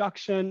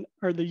deduction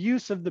or the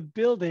use of the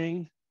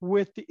building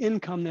with the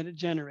income that it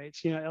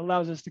generates. It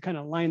allows us to kind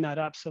of line that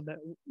up so that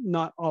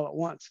not all at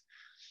once.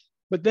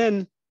 But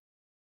then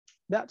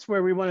that's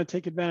where we want to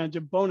take advantage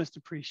of bonus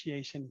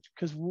depreciation,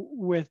 because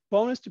with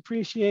bonus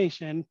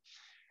depreciation,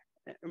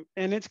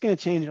 and it's going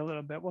to change a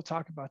little bit, we'll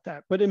talk about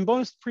that. But in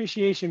bonus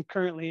depreciation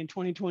currently in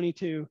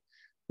 2022,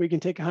 we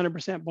can take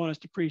 100% bonus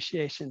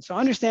depreciation. So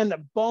understand that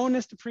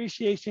bonus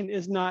depreciation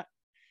is not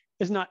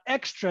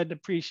extra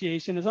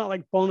depreciation. It's not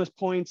like bonus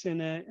points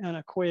in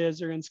a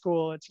quiz or in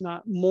school. It's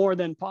not more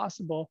than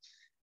possible.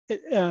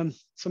 So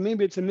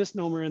maybe it's a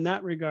misnomer in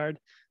that regard.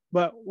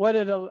 But what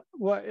it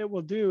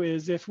will do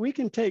is, if we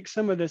can take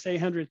some of this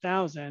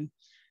 800,000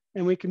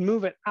 and we can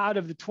move it out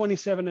of the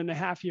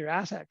 27.5-year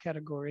asset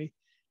category,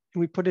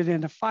 and we put it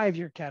in a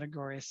 5-year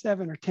category, a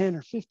 7 or 10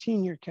 or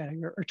 15-year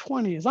category, or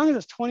 20, as long as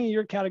it's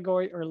 20-year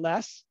category or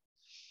less,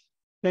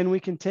 then we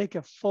can take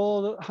a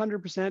full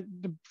 100%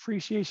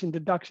 depreciation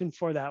deduction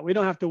for that. We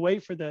don't have to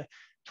wait for the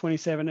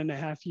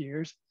 27.5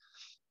 years.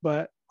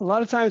 But a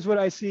lot of times what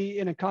I see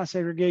in a cost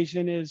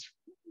segregation is,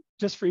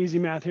 just for easy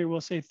math here,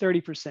 we'll say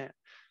 30%.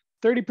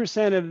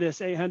 30% of this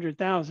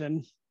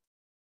 800,000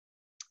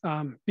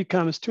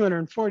 becomes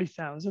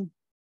 240,000,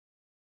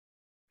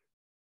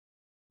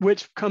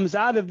 which comes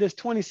out of this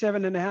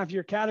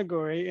 27.5-year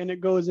category, and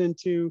it goes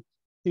into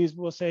these,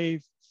 we'll say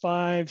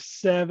 5,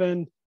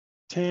 7,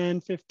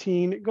 10,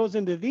 15, it goes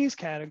into these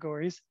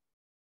categories.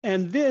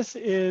 And this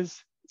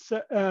is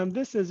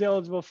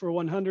eligible for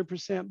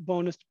 100%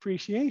 bonus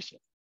depreciation.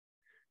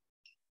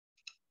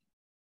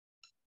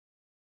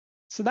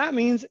 So that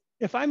means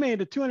if I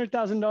made a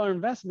 $200,000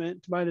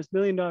 investment to buy this $1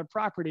 million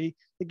property,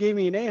 it gave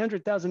me an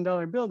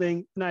 $800,000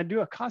 building, and I do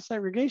a cost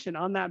segregation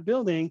on that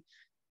building,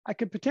 I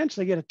could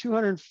potentially get a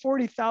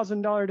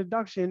 $240,000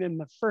 deduction in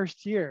the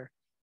first year.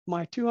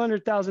 My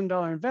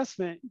 $200,000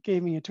 investment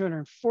gave me a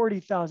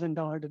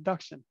 $240,000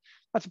 deduction.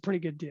 That's a pretty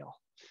good deal,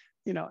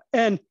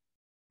 And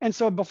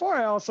so before,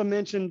 I also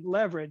mentioned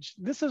leverage.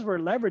 This is where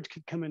leverage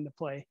could come into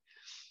play.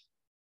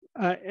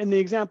 In the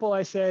example,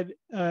 I said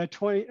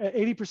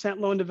 80%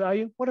 loan to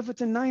value. What if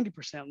it's a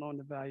 90% loan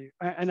to value?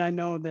 And I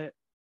know that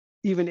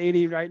even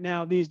 80 right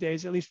now these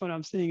days, at least what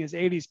I'm seeing is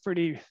 80 is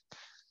pretty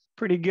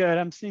good.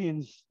 I'm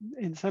seeing,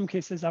 in some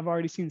cases, I've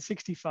already seen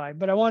 65.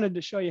 But I wanted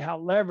to show you how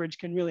leverage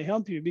can really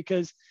help you,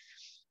 because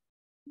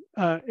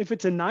if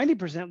it's a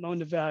 90% loan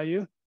to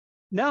value,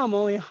 now I'm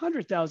only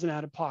 100,000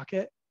 out of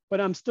pocket,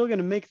 but I'm still going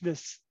to make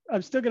this.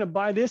 I'm still going to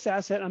buy this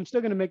asset. I'm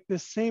still going to make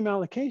this same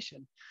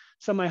allocation.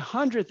 So my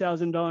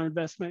 $100,000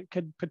 investment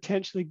could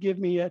potentially give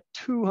me a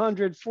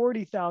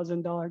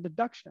 $240,000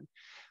 deduction.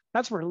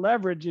 That's where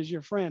leverage is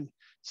your friend.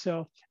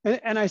 So,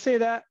 and I say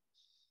that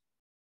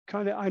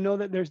kind of, I know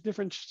that there's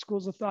different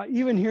schools of thought.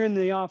 Even here in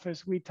the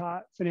office, we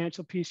taught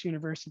Financial Peace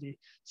University.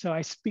 So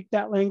I speak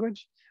that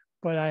language,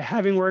 but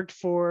having worked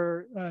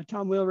for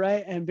Tom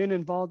Wheelwright and been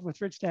involved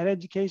with Rich Dad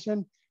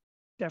Education,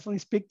 definitely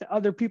speak the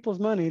other people's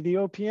money, the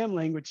OPM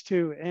language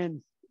too.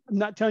 And I'm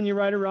not telling you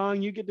right or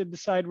wrong. You get to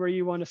decide where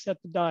you want to set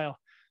the dial.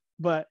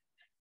 But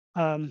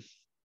had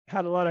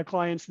a lot of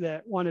clients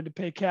that wanted to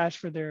pay cash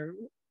for their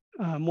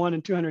 $100,000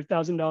 and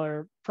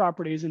 $200,000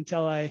 properties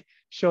until I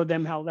showed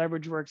them how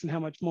leverage works and how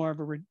much more of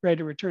a rate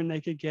of return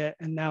they could get.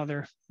 And now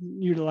they're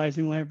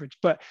utilizing leverage.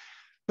 But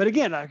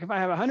again, like if I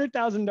have a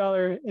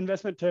 $100,000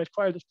 investment to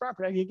acquire this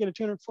property, I can get a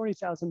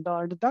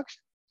 $240,000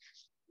 deduction.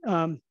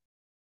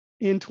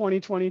 In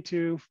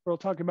 2022, we'll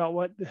talk about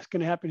what is going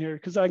to happen here,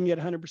 because I can get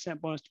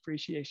 100% bonus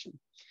depreciation.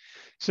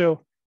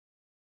 So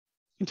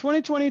in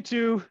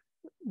 2022,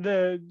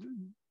 the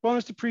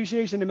bonus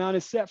depreciation amount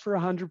is set for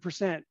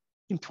 100%.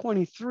 In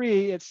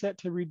 23, it's set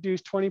to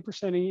reduce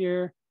 20% a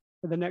year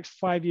for the next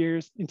 5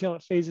 years until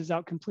it phases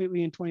out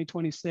completely in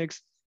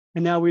 2026.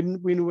 And now we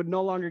would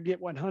no longer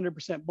get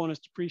 100% bonus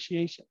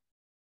depreciation.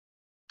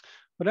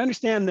 But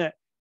understand that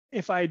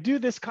if I do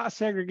this cost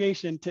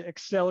segregation to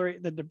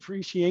accelerate the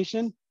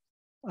depreciation,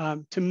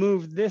 to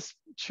move this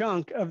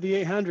chunk of the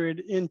 800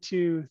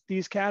 into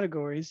these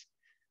categories,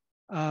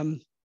 the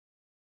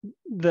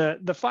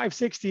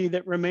 560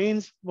 that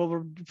remains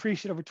will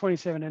depreciate over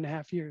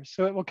 27.5 years.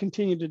 So it will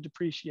continue to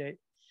depreciate.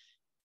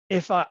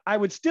 If I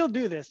would still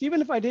do this,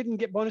 even if I didn't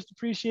get bonus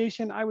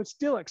depreciation, I would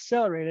still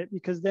accelerate it,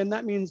 because then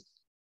that means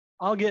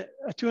I'll get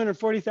a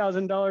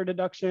 $240,000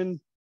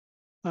 deduction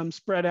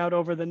spread out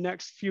over the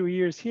next few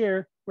years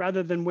here,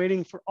 rather than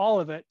waiting for all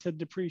of it to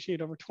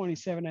depreciate over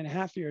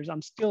 27.5 years.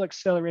 I'm still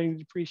accelerating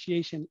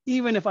depreciation,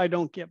 even if I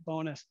don't get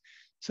bonus.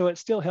 So it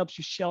still helps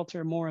you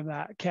shelter more of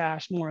that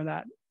cash, more of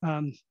that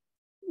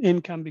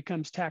income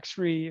becomes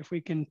tax-free if we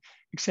can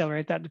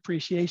accelerate that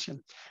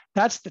depreciation.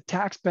 That's the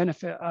tax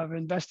benefit of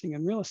investing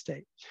in real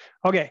estate.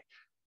 Okay.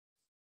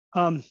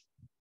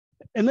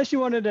 Unless you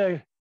wanted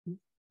to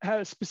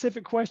have a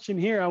specific question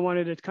here, I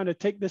wanted to kind of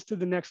take this to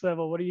the next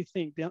level. What do you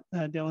think,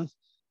 Dylan?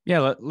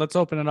 Yeah, let's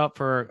open it up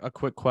for a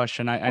quick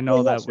question. I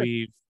know that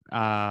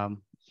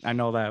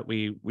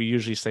we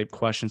usually save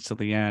questions till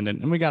the end,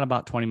 and we got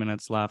about 20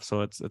 minutes left,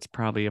 so it's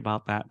probably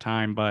about that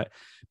time. But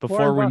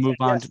before we move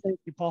on, thank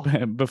you, Paul.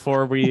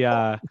 Before we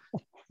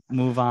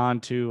move on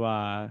to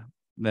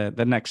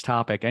the next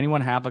topic,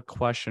 anyone have a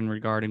question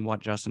regarding what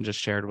Justin just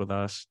shared with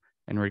us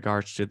in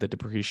regards to the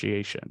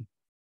depreciation?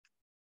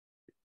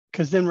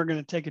 Because then we're going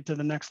to take it to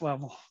the next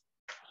level.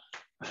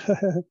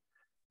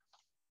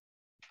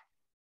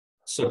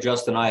 So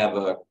Justin, I have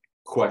a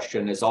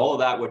question. Is all of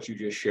that what you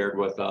just shared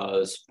with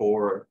us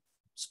for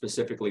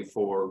specifically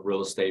for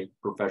real estate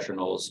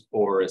professionals,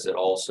 or is it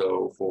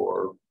also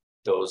for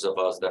those of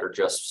us that are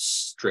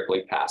just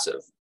strictly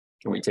passive?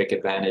 Can we take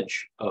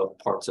advantage of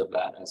parts of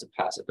that as a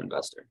passive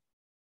investor?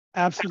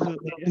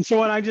 Absolutely. And so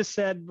what I just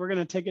said, we're going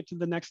to take it to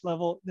the next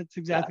level. That's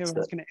exactly what I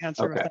was going to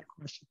answer with that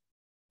question.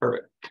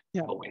 Perfect.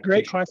 Yeah,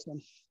 great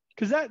question.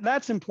 Because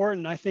that's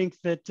important. I think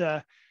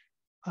that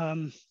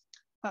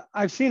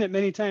I've seen it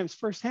many times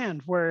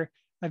firsthand where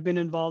I've been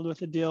involved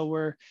with a deal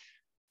where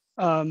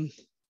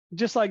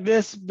just like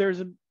this,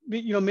 there's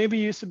maybe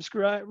you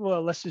subscribe.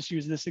 Well, let's just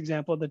use this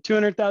example. The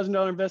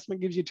 $200,000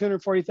 investment gives you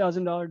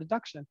 $240,000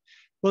 deduction.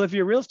 Well, if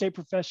you're a real estate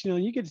professional,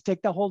 you get to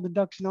take that whole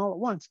deduction all at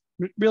once.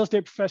 Real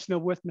estate professional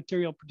with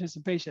material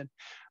participation.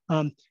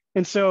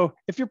 And so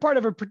if you're part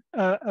of a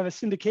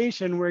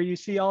syndication where you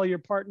see all your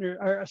partner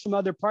or some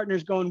other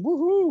partners going,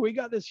 woohoo, we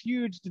got this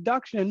huge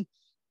deduction.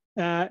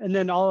 And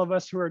then all of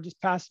us who are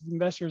just passive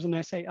investors, and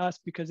I say us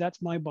because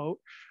that's my boat,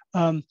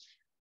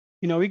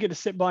 we get to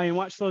sit by and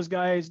watch those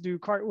guys do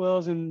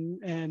cartwheels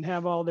and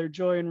have all their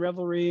joy and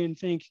revelry and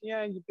think,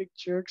 yeah, you big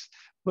jerks.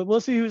 But we'll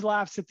see who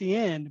laughs at the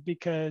end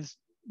because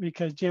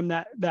Jim,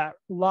 that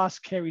loss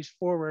carries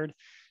forward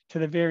to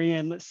the very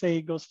end. Let's say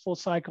it goes full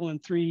cycle in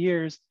 3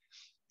 years,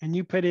 and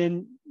you put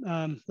in,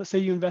 let's say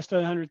you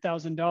invested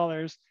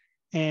 $100,000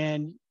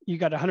 and you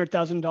got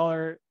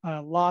 $100,000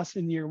 loss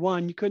in year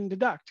one. You couldn't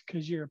deduct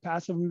because you're a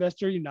passive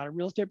investor. You're not a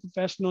real estate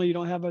professional. You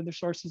don't have other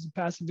sources of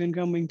passive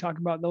income. We can talk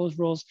about those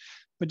rules,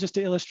 but just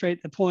to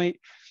illustrate the point,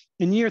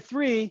 in year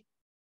 3,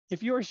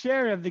 if your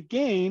share of the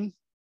gain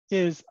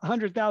is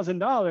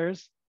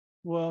 $100,000,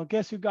 well,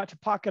 guess who got to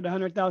pocket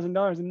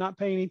 $100,000 and not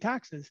pay any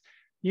taxes?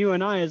 You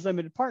and I, as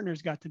limited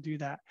partners, got to do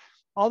that.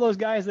 All those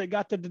guys that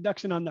got the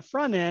deduction on the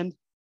front end,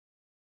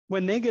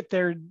 when they get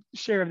their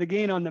share of the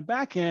gain on the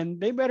back end,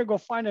 they better go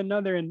find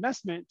another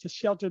investment to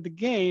shelter the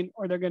gain,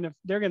 or they're gonna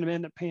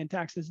end up paying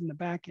taxes in the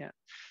back end.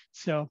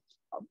 So,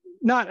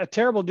 not a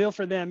terrible deal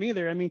for them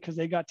either. I mean, because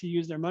they got to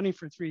use their money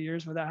for 3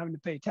 years without having to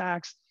pay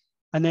tax.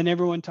 And then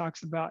everyone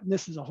talks about, and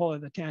this is a whole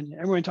other tangent.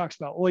 Everyone talks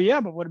about, well, yeah,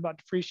 but what about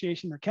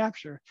depreciation or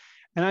capture?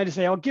 And I just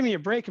say, oh, give me a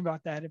break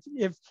about that.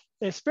 If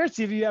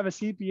especially if you have a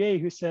CPA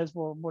who says,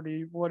 well, what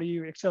do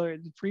you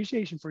accelerate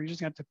depreciation for? You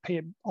just have to pay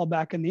it all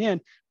back in the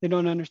end. They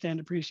don't understand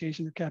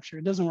depreciation or capture.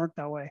 It doesn't work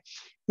that way.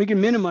 We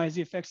can minimize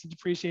the effects of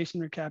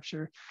depreciation or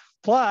capture.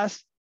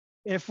 Plus,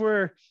 if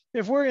we're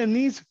in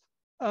these,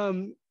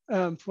 well,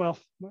 I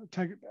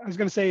was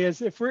going to say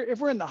is if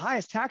we're in the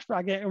highest tax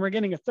bracket and we're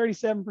getting a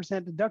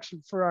 37%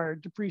 deduction for our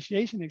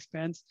depreciation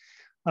expense,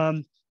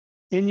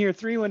 in year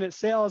 3, when it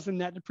sells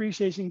and that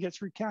depreciation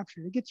gets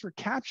recaptured, it gets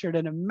recaptured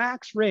at a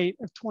max rate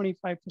of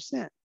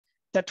 25%.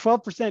 That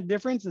 12%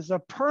 difference is a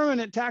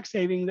permanent tax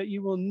saving that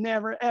you will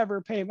never,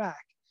 ever pay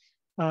back.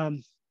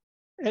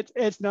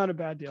 It's not a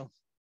bad deal.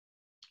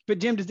 But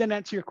Jim, does that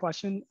answer your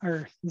question,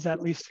 or is that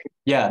at least?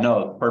 Yeah,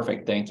 no,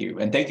 perfect. Thank you.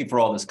 And thank you for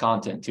all this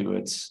content too.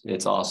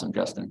 It's awesome,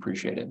 Justin.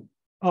 Appreciate it.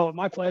 Oh,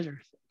 my pleasure.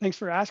 Thanks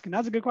for asking.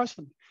 That's a good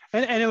question.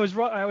 And it was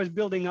what I was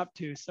building up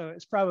to. So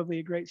it's probably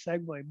a great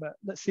segue, but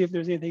let's see if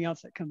there's anything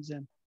else that comes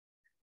in.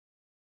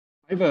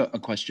 I have a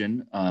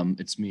question.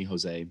 It's me,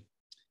 Jose.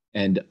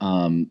 And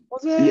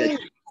Jose! Yeah,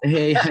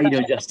 hey, how you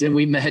doing, Justin?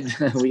 We met,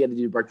 we got to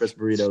do breakfast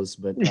burritos,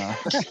 but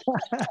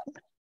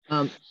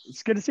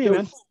it's good to see you,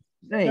 man.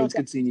 Hey, it's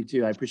good seeing you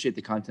too. I appreciate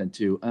the content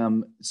too.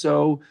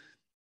 So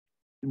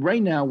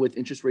right now with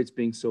interest rates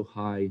being so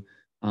high,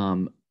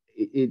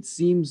 it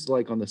seems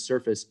like on the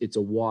surface, it's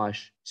a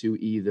wash to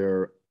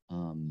either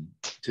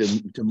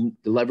to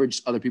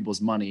leverage other people's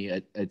money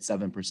at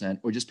 7%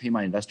 or just pay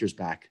my investors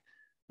back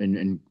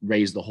and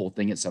raise the whole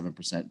thing at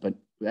 7%. But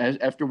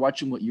after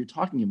watching what you're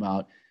talking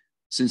about,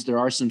 since there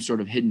are some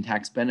sort of hidden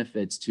tax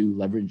benefits to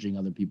leveraging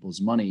other people's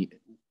money,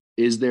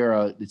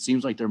 it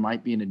seems like there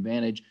might be an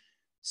advantage.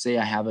 Say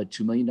I have a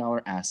 $2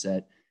 million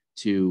asset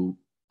to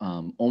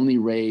only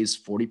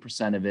raise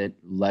 40% of it,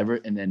 lever,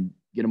 and then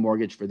get a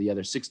mortgage for the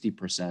other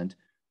 60%.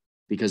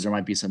 because there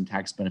might be some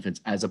tax benefits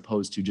as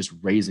opposed to just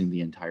raising the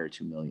entire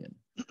 2 million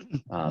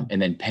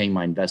and then paying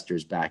my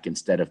investors back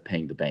instead of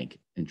paying the bank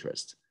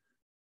interest?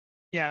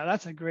 Yeah,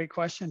 that's a great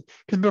question.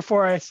 Because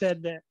before I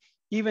said that,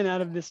 even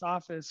out of this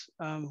office,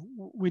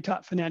 we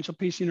taught Financial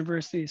Peace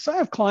University. So I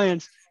have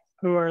clients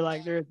who are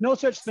like, there's no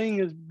such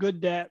thing as good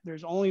debt.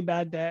 There's only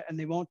bad debt, and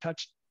they won't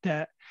touch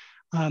debt.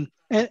 And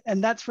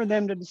that's for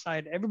them to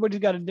decide. Everybody's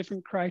got a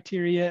different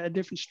criteria, a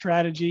different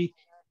strategy.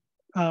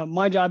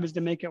 My job is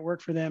to make it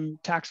work for them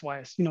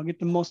tax-wise, get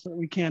the most that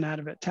we can out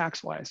of it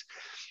tax-wise.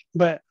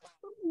 But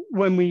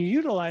when we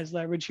utilize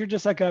leverage, here,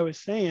 just like I was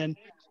saying,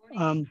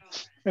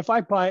 if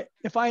I buy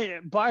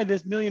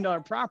this $1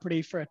 million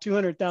property for a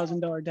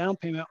 $200,000 down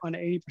payment on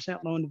an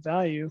 80% loan to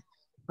value,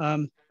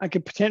 I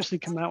could potentially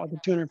come out with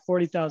a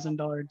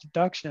 $240,000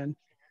 deduction.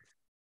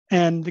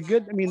 And the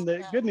good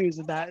news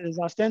of that is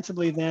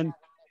ostensibly then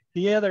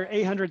the other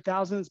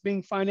 800,000 that's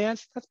being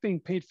financed, that's being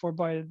paid for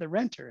by the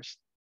renters.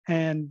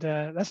 And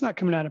that's not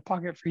coming out of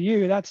pocket for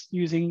you. That's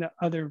using the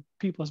other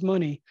people's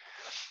money.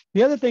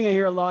 The other thing I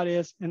hear a lot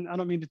is, and I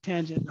don't mean to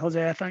tangent,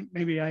 Jose, I think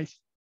maybe I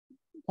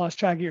lost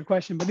track of your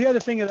question, but the other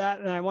thing of that,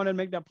 and I wanted to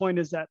make that point,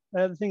 is that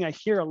the other thing I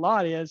hear a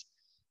lot is,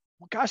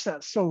 well, gosh,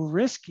 that's so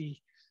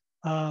risky.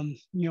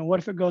 What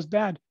if it goes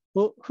bad?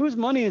 Well, whose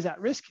money is at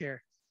risk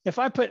here? If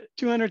I put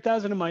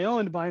 200,000 of my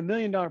own to buy $1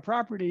 million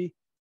property,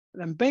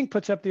 then bank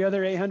puts up the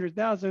other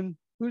 800,000,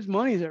 whose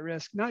money is at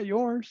risk? Not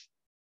yours.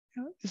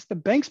 It's the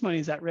bank's money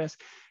is at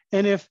risk.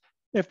 And if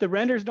the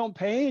renters don't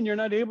pay and you're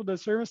not able to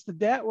service the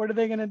debt, what are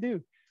they going to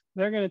do?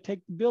 They're going to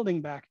take the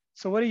building back.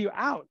 So what are you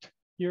out?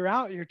 You're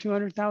out your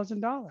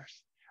 $200,000.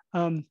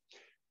 And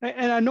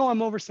I know I'm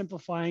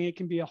oversimplifying. It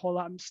can be a whole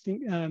lot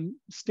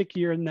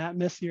stickier than that,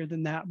 messier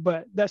than that.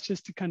 But that's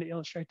just to kind of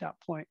illustrate that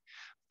point.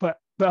 But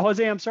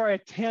Jose, I'm sorry I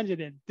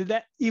tangented. Did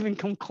that even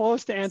come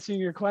close to answering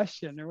your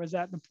question, or was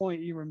that the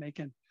point you were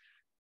making?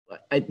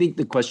 I think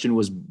the question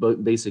was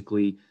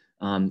basically,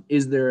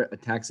 is there a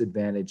tax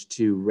advantage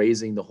to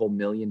raising the whole $1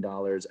 million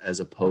as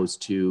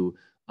opposed to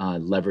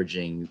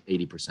leveraging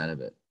 80%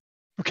 of it?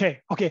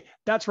 Okay,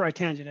 that's where I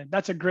tangented.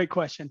 That's a great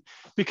question,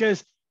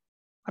 because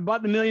I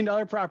bought the $1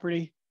 million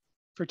property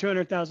for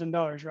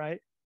 $200,000, right?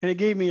 And it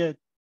gave me a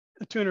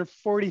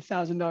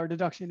 $240,000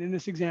 deduction in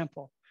this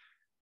example.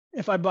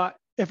 If I got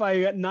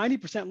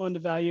 90% loan to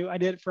value, I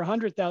did it for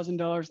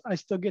 $100,000, I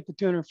still get the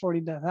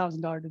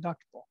 $240,000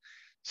 deductible.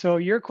 So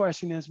your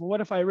question is, well,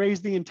 what if I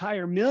raise the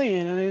entire $1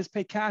 million and I just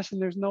pay cash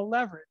and there's no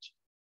leverage?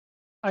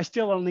 I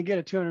still only get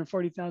a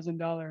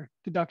 $240,000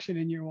 deduction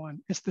in year one.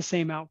 It's the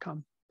same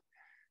outcome.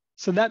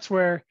 So that's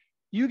where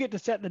you get to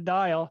set the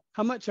dial.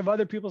 How much of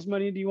other people's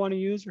money do you want to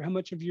use, or how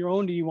much of your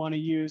own do you want to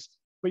use?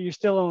 But you're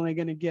still only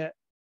going to get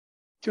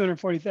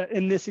 $240,000.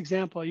 In this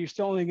example, you're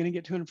still only going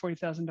to get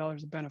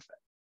 $240,000 of benefit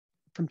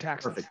from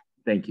taxes. Perfect.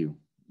 Thank you.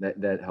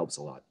 That helps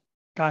a lot.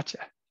 Gotcha.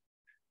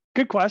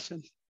 Good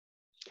question.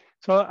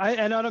 So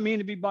I don't mean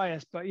to be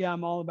biased, but yeah,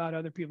 I'm all about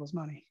other people's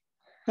money.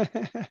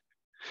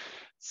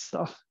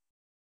 So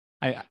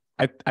I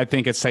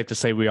think it's safe to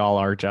say we all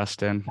are,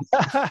 Justin.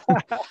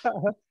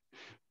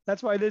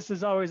 That's why this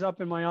is always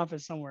up in my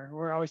office somewhere.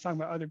 We're always talking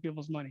about other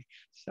people's money.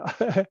 So,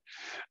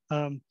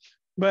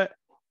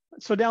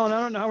 so Dallin,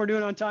 I don't know how we're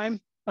doing on time.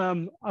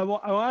 I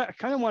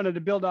kind of wanted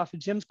to build off of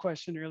Jim's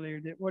question earlier.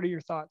 What are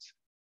your thoughts?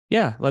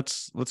 Yeah,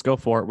 let's go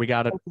for it. We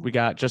got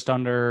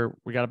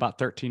about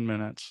 13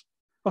 minutes.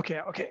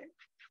 Okay.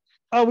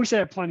 Oh, we should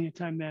have plenty of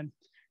time then.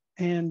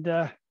 And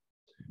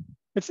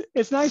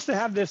it's nice to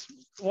have this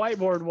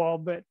whiteboard wall,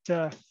 but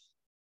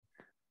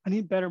I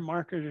need better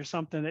markers or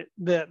something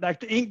that like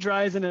the ink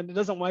dries and it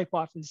doesn't wipe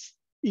off as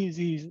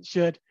easy as it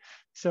should.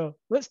 So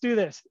let's do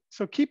this.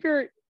 So keep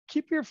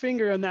your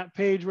finger on that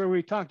page where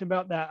we talked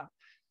about that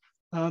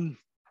 $1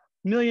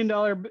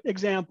 million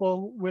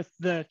example with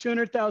the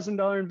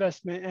 $200,000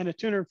 investment and a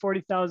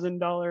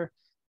 $240,000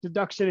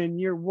 deduction in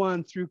year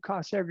one through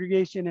cost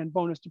segregation and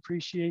bonus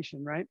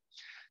depreciation, right?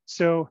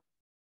 So,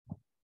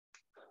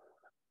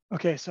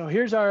 okay, so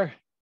here's our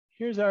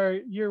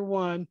year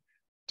one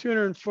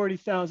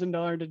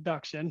 $240,000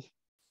 deduction.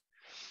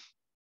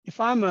 If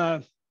I'm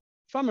a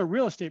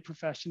real estate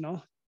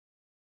professional,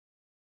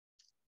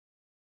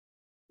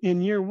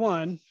 in year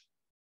one,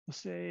 we'll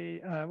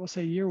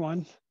say year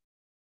one,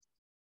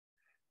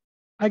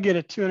 I get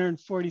a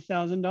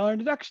 $240,000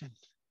 deduction.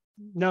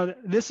 Now,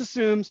 this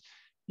assumes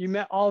you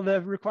met all the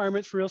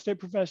requirements for real estate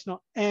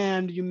professional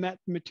and you met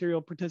the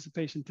material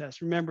participation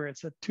test. Remember,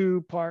 it's a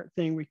two-part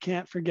thing. We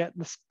can't forget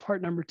this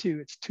part number 2.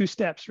 It's 2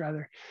 steps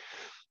rather.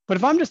 But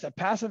if I'm just a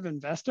passive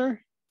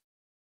investor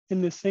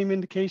in the same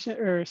indication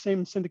or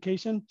same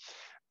syndication,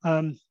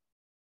 and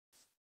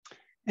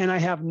I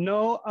have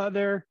no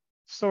other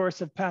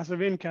source of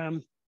passive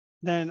income,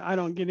 then I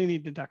don't get any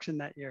deduction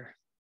that year.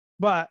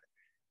 But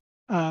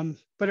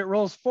it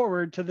rolls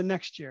forward to the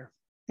next year,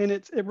 and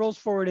it rolls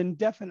forward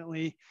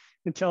indefinitely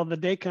until the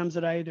day comes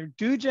that I either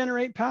do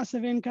generate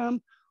passive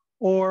income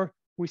or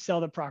we sell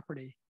the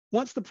property.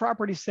 Once the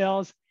property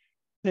sells,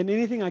 then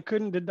anything I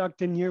couldn't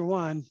deduct in year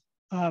one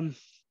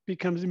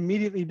becomes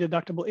immediately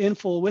deductible in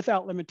full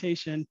without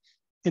limitation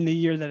in the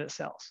year that it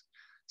sells.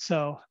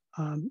 So,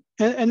 and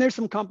there's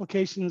some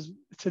complications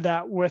to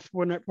that with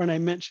when I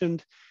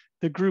mentioned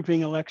the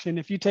grouping election.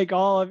 If you take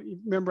all of,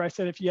 remember I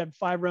said if you had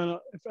five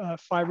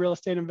real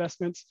estate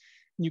investments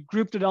and you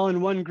grouped it all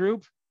in one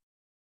group,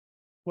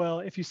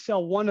 well, if you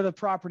sell one of the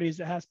properties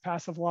that has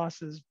passive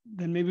losses,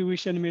 then maybe we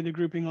shouldn't have made the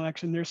grouping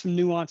election. There's some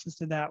nuances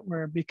to that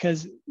where,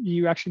 because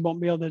you actually won't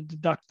be able to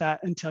deduct that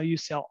until you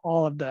sell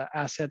all of the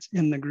assets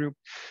in the group.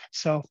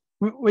 So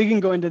we can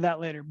go into that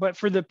later. But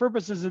for the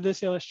purposes of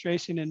this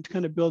illustration and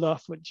kind of build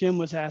off what Jim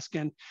was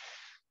asking,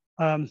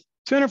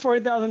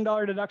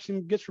 $240,000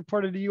 deduction gets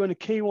reported to you in a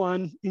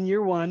K1 in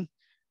year one.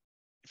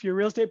 If you're a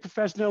real estate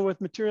professional with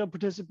material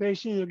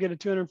participation, you'll get a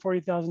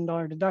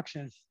 $240,000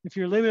 deduction. If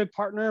you're a limited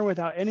partner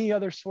without any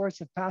other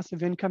source of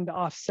passive income to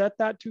offset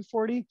that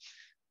 240,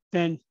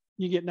 then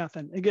you get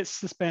nothing. It gets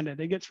suspended.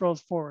 It gets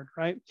rolled forward,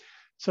 right?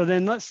 So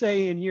then let's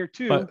say in year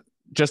two. But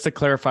just to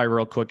clarify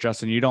real quick,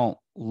 Justin, you don't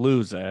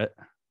lose it.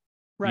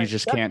 Right. You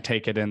just can't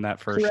take it in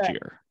that first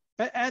year.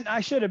 And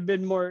I should have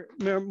been more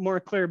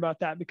clear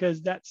about that,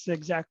 because that's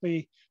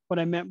exactly what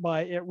I meant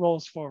by it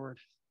rolls forward.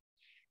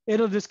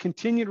 It'll just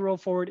continue to roll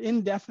forward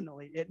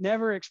indefinitely. It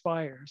never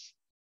expires.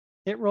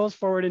 It rolls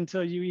forward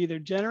until you either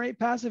generate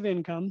passive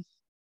income.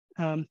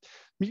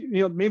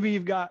 Maybe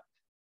you've got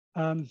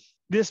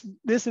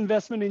this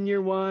investment in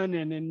year one,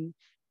 and then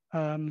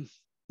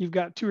you've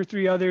got two or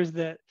three others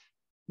that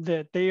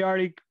they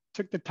already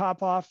took the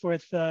top off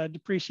with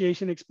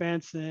depreciation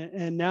expense,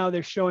 and now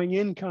they're showing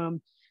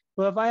income.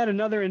 Well, if I had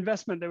another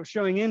investment that was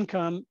showing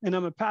income and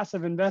I'm a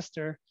passive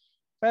investor,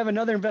 if I have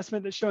another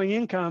investment that's showing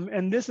income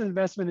and this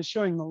investment is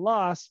showing the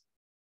loss,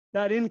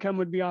 that income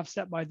would be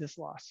offset by this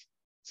loss.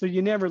 So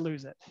you never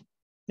lose it.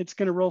 It's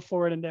going to roll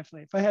forward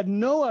indefinitely. If I had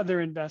no other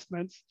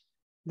investments,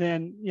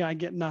 then yeah, I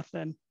get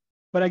nothing.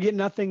 But I get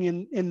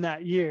nothing in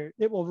that year.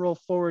 It will roll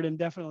forward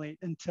indefinitely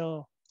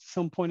until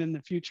some point in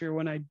the future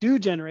when I do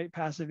generate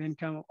passive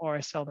income or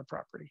I sell the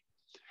property,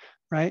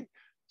 right?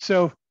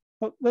 So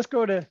let's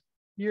go to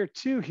year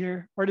two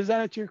here. Or does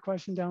that answer your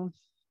question, Dallin?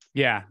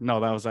 Yeah, no,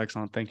 that was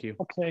excellent. Thank you.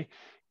 Okay.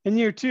 In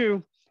year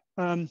two,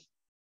 let's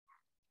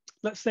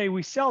say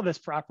we sell this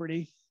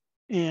property,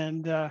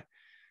 and well,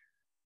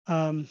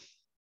 I'm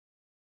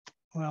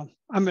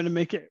going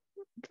to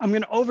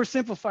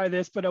oversimplify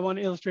this, but I want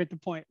to illustrate the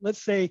point.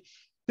 Let's say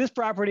this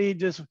property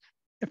just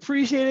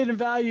appreciated in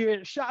value.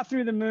 It shot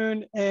through the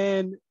moon.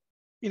 And,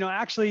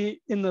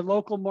 actually in the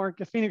local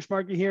market, Phoenix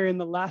market here, in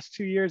the last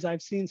 2 years,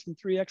 I've seen some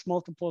 3x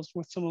multiples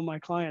with some of my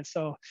clients.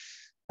 So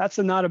that's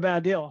not a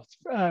bad deal. It's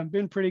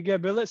been pretty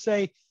good. But let's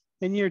say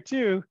in year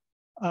two,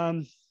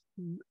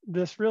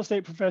 this real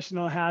estate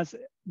professional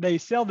they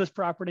sell this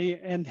property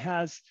and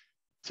has,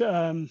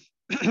 we'll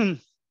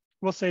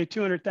say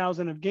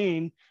 200,000 of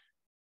gain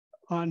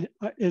on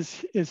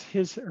is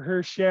his or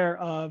her share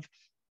of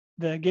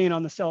the gain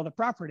on the sale of the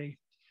property.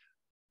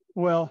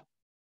 Well,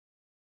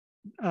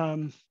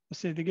 let's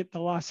say they get the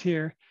loss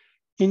here.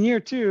 In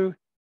year two,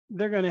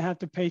 they're going to have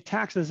to pay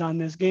taxes on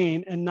this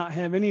gain and not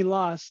have any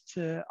loss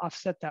to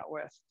offset that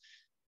with.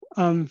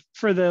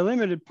 For the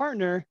limited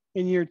partner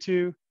in year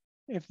two,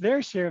 if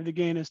their share of the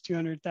gain is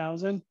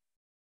 200,000,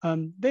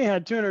 they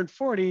had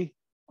 240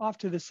 off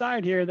to the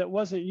side here that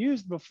wasn't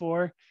used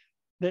before,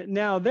 that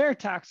now their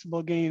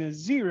taxable gain is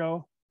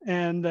zero.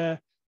 And I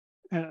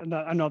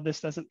know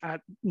this doesn't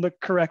look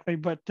correctly,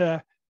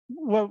 but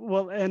what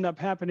will end up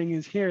happening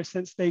is here,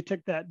 since they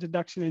took that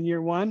deduction in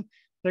year one,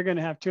 they're going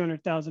to have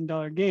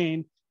 $200,000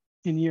 gain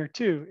in year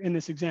two in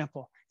this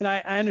example. And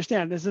I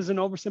understand this is an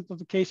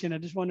oversimplification. I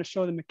just want to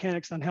show the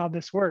mechanics on how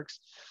this works,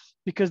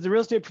 because the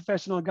real estate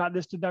professional got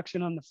this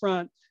deduction on the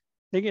front,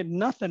 they get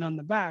nothing on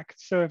the back.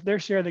 So if their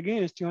share of the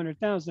gain is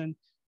 200,000,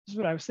 this is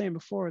what I was saying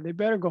before, they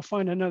better go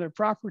find another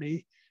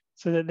property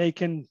so that they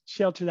can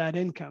shelter that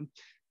income.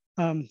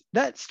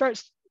 That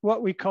starts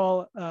what we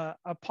call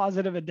a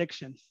positive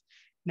addiction.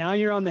 Now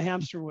you're on the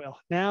hamster wheel.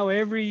 Now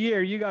every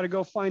year you got to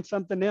go find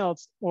something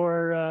else,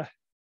 or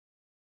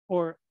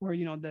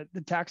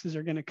the taxes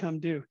are going to come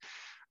due.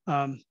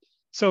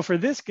 So for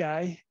this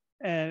guy,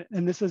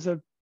 and this is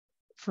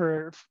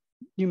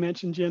you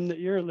mentioned, Jim, that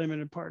you're a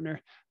limited partner.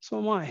 So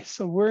am I.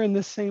 So we're in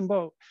this same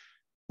boat.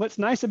 What's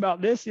nice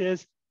about this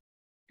is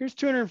here's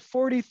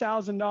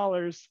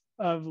 $240,000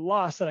 of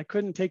loss that I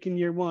couldn't take in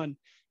year one.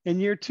 In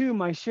year two,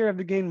 my share of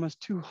the gain was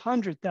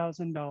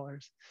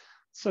 $200,000.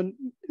 So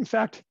in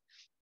fact,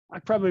 I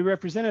probably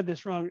represented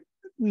this wrong.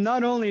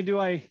 Not only do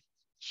I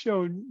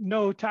show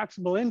no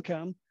taxable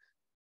income,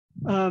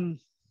 but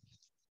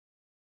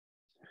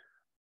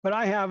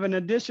I have an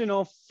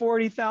additional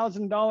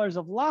 $40,000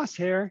 of loss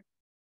here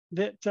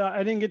that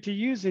I didn't get to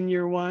use in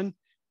year one,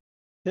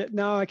 that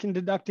now I can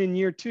deduct in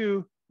year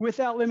two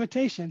without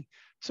limitation.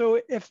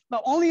 So if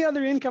the only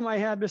other income I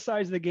had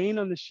besides the gain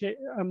on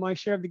my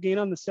share of the gain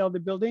on the sale of the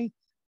building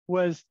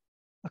was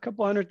a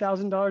couple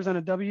 $100,000 on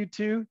a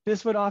W-2,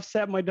 this would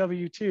offset my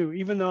W-2,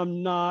 even though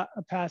I'm not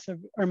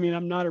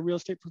I'm not a real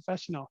estate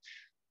professional.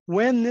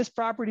 When this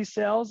property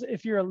sells,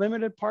 if you're a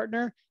limited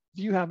partner,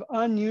 if you have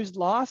unused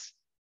loss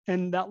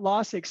and that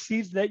loss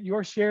exceeds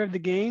your share of the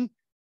gain,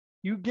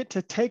 you get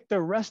to take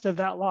the rest of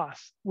that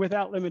loss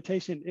without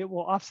limitation. It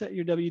will offset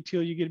your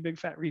W-2. You get a big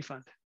fat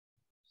refund.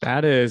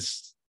 That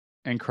is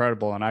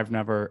incredible. And I've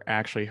never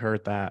actually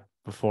heard that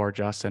before,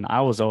 Justin.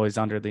 I was always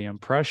under the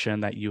impression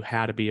that you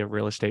had to be a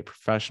real estate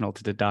professional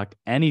to deduct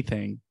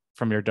anything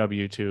from your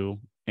W-2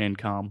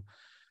 income.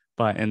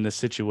 But in this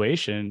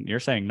situation, you're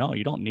saying, no,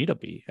 you don't need to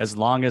be, as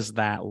long as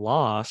that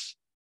loss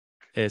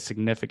is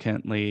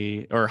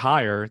significantly or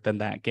higher than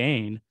that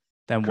gain,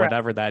 then Correct.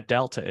 whatever that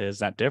delta is,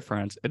 that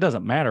difference, it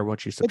doesn't matter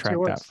what you subtract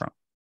that from.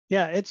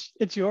 Yeah, it's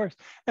yours.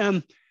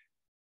 And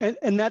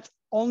that's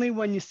only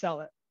when you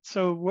sell it.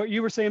 So what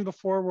you were saying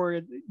before,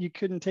 where you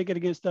couldn't take it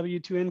against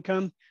W-2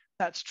 income,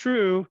 that's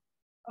true.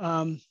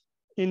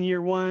 In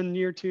year 1,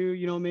 year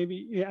 2,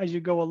 maybe as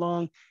you go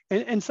along.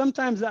 And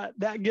sometimes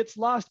that gets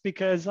lost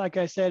because, like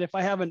I said, if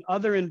I have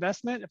another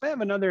investment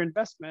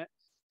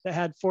that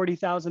had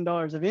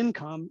 $40,000 of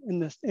income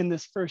in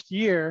this first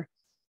year,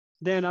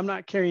 then I'm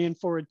not carrying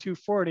forward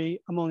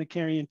 240. I'm only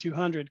carrying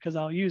 200 because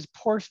I'll use a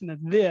portion of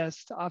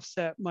this to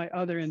offset my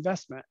other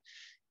investment.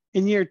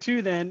 In year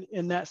 2, then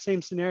in that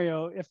same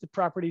scenario, if the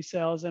property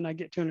sells and I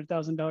get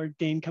 $200,000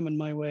 gain coming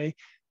my way,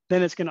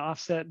 then it's going to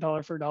offset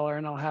dollar for dollar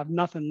and I'll have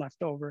nothing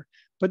left over.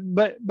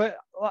 But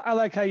I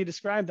like how you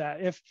describe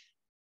that.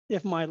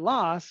 If my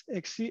loss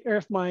or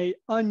if my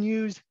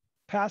unused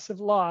passive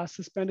loss,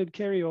 suspended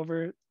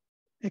carryover,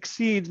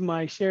 exceeds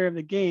my share of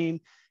the gain,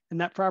 and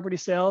that property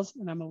sells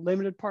and I'm a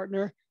limited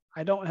partner,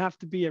 I don't have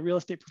to be a real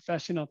estate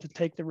professional to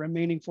take the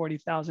remaining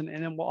 40,000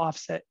 and then we'll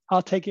offset.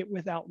 I'll take it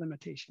without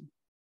limitation.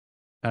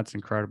 That's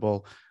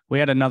incredible. We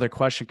had another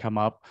question come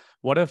up.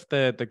 What if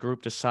the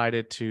group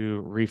decided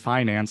to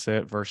refinance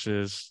it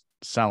versus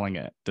selling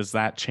it? Does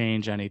that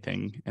change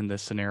anything in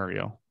this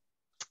scenario?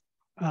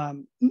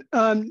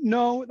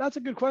 No, that's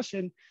a good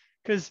question,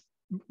 because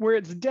where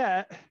it's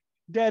debt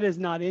is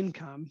not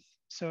income.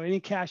 So any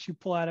cash you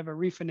pull out of a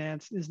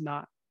refinance is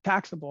not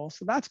taxable.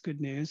 So that's good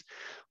news.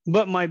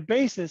 But my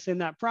basis in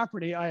that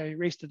property, I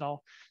erased it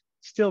all,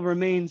 still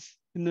remains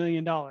 $1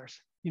 million.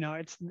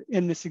 It's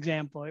in this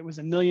example, it was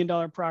 $1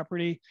 million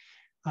property.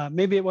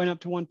 Maybe it went up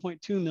to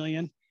 1.2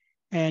 million,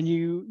 and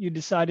you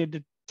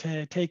decided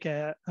to take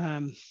a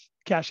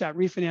cash out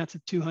refinance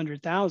of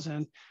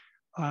 200,000,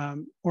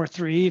 or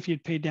 3 if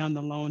you'd paid down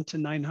the loan to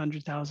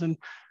 900,000.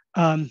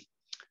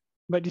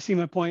 But you see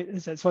my point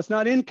is that, so it's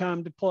not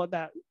income to pull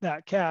out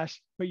that cash,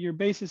 but your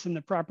basis in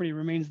the property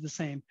remains the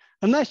same.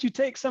 Unless you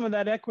take some of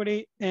that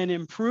equity and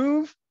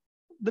improve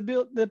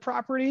the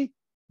property,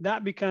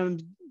 that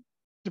becomes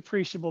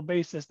depreciable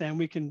basis. Then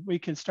we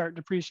can start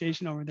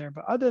depreciation over there.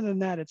 But other than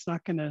that, it's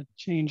not going to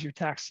change your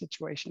tax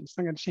situation. It's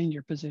not going to change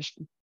your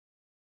position.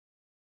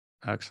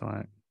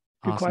 Excellent.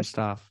 Good Awesome question.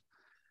 stuff.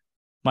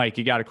 Mike,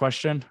 you got a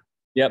question?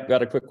 Yep,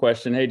 got a quick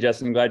question. Hey,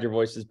 Justin, glad your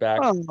voice is back.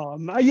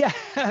 Yeah,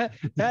 I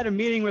had a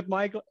meeting with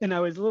Michael, and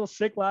I was a little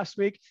sick last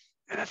week,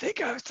 and I think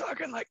I was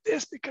talking like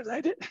this because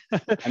I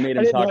made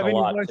him talk a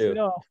lot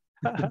too.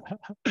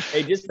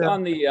 Hey, just So,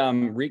 on the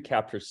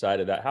recapture side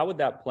of that, how would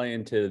that play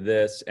into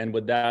this? And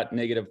would that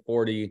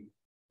 -40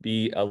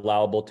 be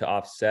allowable to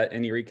offset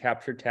any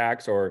recapture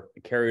tax or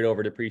carried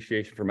over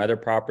depreciation from other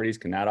properties?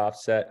 Can that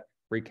offset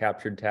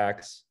recaptured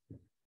tax?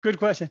 good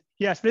question.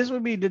 Yes, this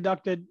would be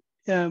deducted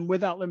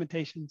without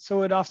limitation,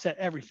 so it offset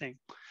everything.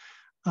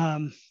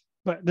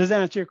 But does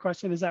that answer your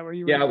question? Is that where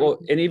you were? Yeah, well,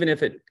 and even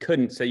if it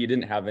couldn't, say you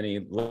didn't have any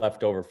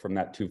left over from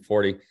that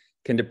 240,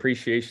 can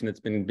depreciation that's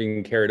been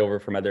being carried over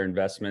from other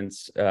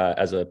investments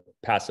as a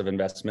passive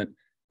investment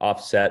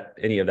offset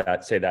any of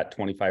that, say that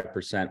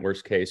 25%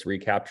 worst case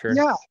recapture?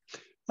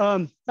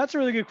 Yeah, that's a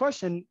really good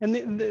question. And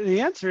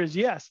the answer is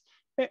yes.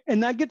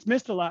 And that gets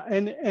missed a lot.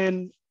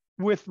 And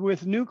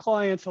with new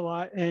clients a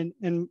lot, and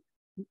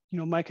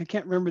Mike, I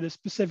can't remember the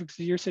specifics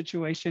of your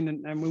situation,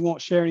 and we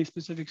won't share any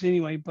specifics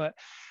anyway, but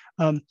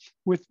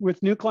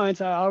with new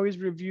clients, I always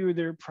review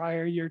their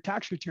prior year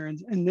tax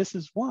returns. And this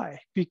is why,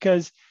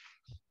 because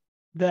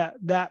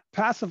that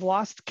passive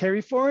loss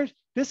carry forward,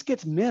 this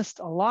gets missed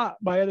a lot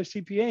by other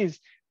CPAs.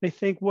 They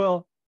think,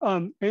 well,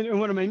 and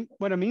what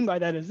I mean by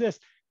that is this: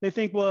 they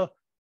think, well,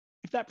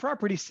 if that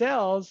property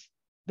sells,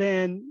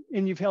 and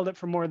you've held it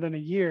for more than a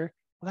year,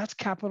 well, that's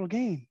capital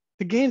gain.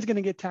 The gain's going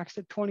to get taxed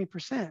at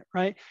 20%,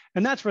 right?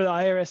 And that's where the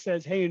IRS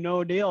says, hey,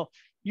 no deal.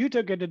 You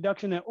took a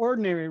deduction at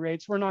ordinary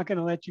rates. We're not going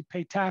to let you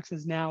pay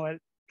taxes now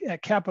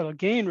at capital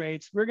gain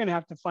rates. We're going to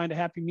have to find a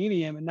happy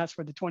medium. And that's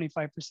where the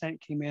 25%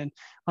 came in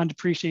on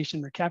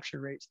depreciation recapture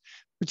rates,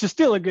 which is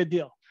still a good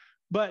deal.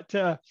 But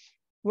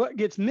what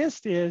gets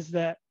missed is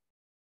that,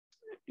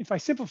 if I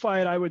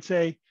simplify it, I would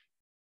say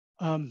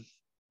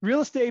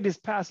real estate is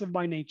passive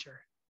by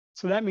nature.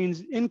 So that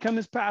means income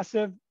is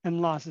passive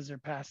and losses are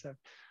passive.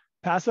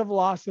 Passive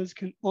losses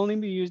can only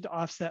be used to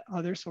offset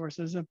other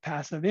sources of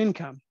passive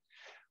income.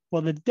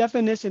 Well, the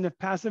definition of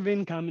passive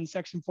income in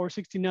Section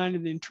 469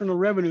 of the Internal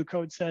Revenue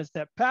Code says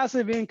that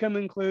passive income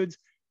includes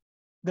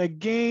the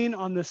gain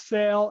on the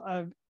sale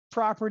of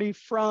property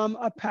from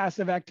a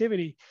passive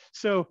activity.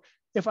 So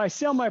if I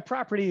sell my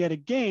property at a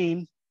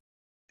gain,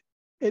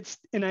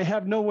 and I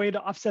have no way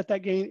to offset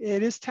that gain.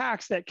 It is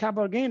taxed at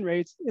capital gain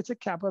rates. It's a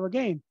capital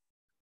gain,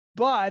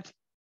 but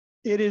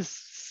it is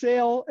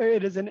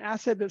an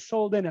asset that's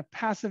sold in a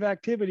passive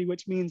activity,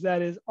 which means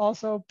that is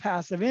also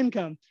passive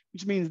income,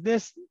 which means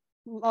this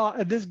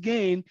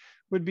gain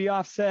would be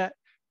offset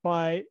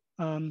by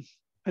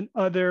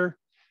another.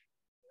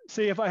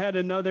 Say if I had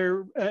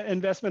another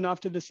investment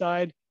off to the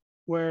side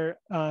where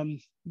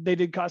they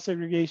did cost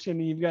segregation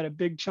and you've got a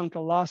big chunk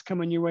of loss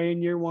coming your way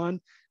in year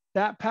one,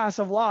 that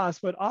passive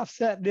loss would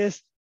offset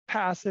this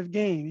passive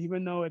gain,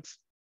 even though it's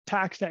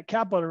taxed at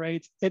capital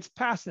rates. It's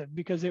passive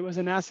because it was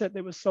an asset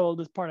that was sold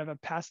as part of a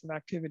passive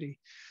activity.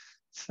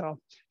 So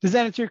does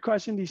that answer your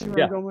question? Do you see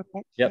where I'm going with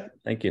that? Yep.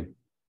 Thank you.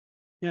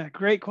 Yeah,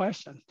 great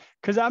question.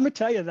 Because I'm gonna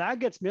tell you that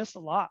gets missed a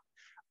lot.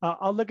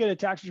 I'll look at a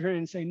tax return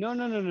and say,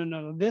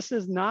 no. This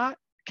is not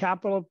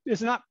capital.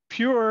 It's not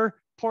pure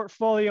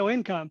portfolio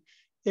income.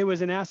 It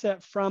was an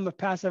asset from a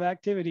passive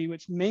activity,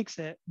 which makes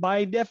it,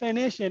 by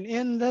definition,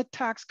 in the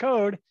tax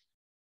code,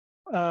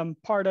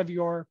 part of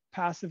your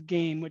passive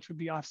gain, which would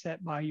be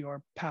offset by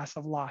your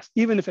passive loss,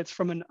 even if it's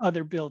from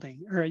another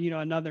building or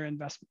another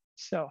investment.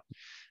 So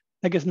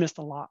that gets missed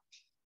a lot.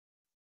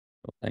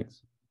 Well, thanks.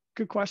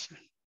 Good question.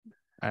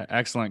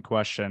 Excellent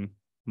question,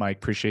 Mike.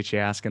 Appreciate you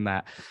asking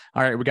that.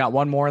 All right, we got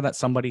one more that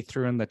somebody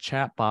threw in the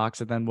chat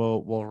box, and then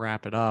we'll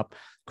wrap it up.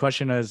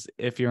 Question is,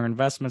 if your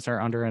investments are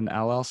under an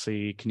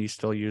LLC, can you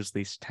still use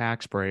these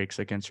tax breaks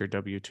against your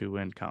W-2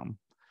 income?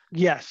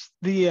 Yes.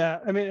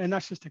 And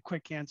that's just a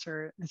quick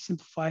answer and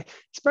simplify,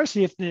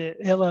 especially if the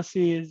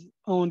LLC is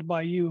owned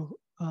by you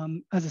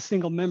as a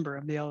single member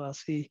of the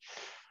LLC.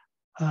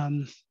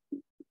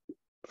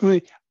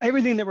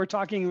 Everything that we're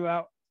talking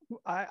about,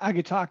 I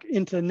could talk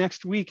into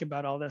next week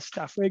about all this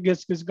stuff. It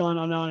just goes on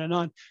and on and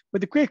on.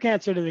 But the quick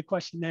answer to the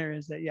question there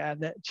is that,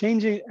 that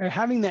changing or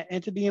having that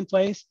entity in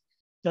place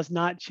does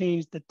not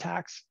change the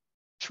tax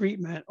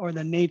treatment or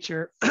the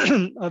nature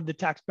of the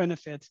tax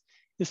benefits.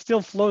 It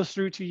still flows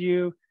through to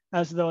you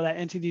as though that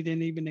entity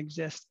didn't even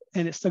exist,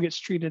 and it still gets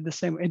treated the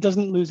same way. It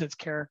doesn't lose its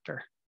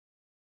character.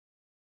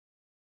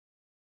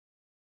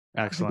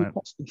 Excellent.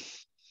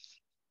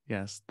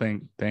 Yes,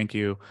 thank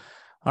you.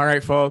 All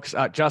right, folks.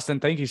 Justin,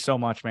 thank you so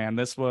much,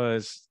 man.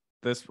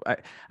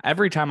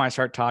 Every time I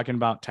start talking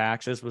about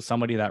taxes with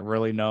somebody that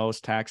really knows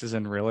taxes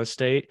in real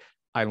estate,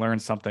 I learn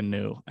something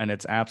new, and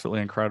it's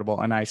absolutely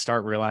incredible. And I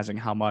start realizing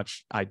how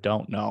much I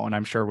don't know. And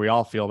I'm sure we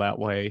all feel that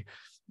way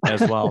as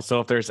well. So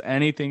if there's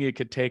anything you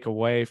could take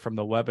away from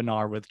the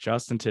webinar with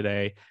Justin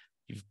today,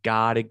 you've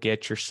got to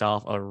get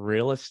yourself a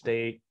real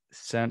estate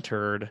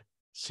centered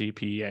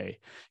CPA,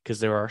 because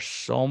there are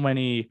so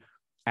many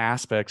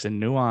aspects and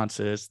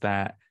nuances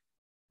that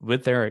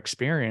with their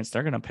experience,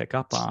 they're going to pick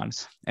up on.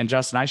 And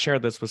Justin, I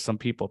shared this with some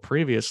people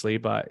previously,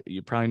 but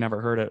you probably never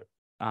heard it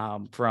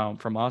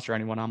from us or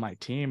anyone on my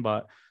team.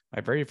 But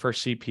my very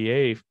first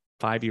CPA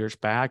 5 years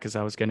back, as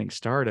I was getting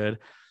started,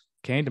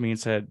 came to me and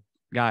said,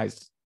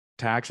 guys,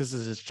 taxes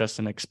is just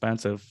an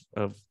expense of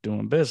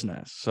doing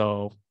business.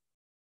 So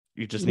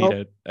you just need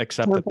to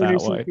accept it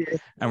that way. CPA.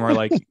 And we're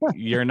like,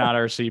 you're not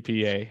our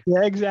CPA.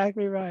 Yeah,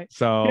 exactly right.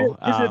 So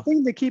the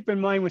thing to keep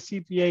in mind with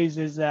CPAs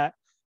is that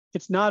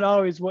it's not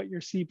always what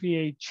your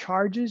CPA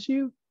charges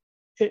you.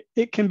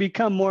 It can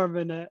become more of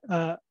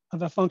a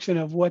function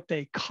of what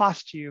they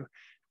cost you.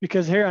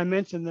 Because here I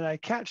mentioned that I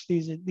catch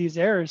these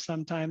errors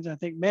sometimes. And I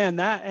think, man,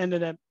 that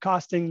ended up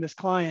costing this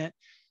client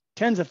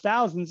tens of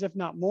thousands, if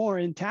not more,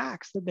 in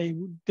tax that they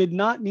did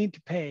not need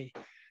to pay,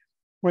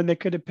 when they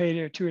could have paid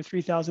a $2,000 or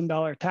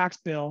 $3,000 tax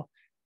bill.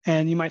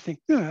 And you might think,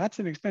 that's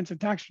an expensive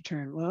tax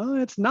return. Well,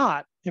 it's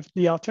not. If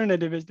the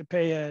alternative is to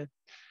pay a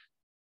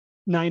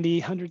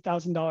 $90,000,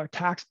 $100,000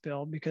 tax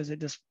bill because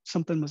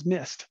something was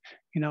missed,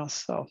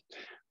 So,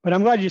 but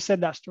I'm glad you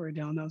said that story,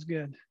 Dylan. That was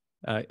good.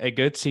 A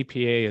good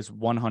CPA is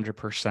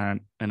 100%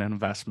 an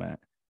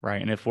investment,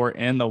 right? And if we're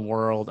in the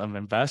world of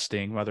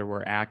investing, whether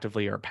we're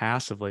actively or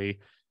passively,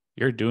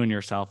 you're doing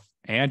yourself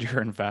and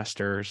your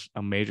investors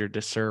a major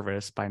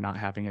disservice by not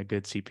having a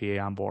good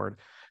CPA on board.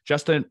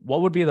 Justin,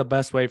 what would be the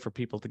best way for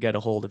people to get a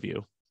hold of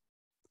you?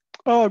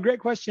 Oh, great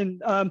question.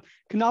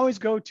 Can always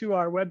go to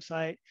our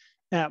website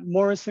at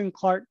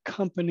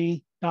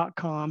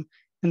morrisonclarkcompany.com.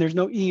 And there's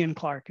no E in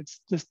Clark.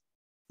 It's just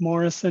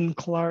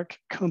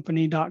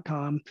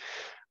morrisonclarkcompany.com.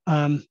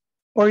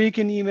 Or you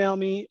can email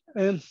me.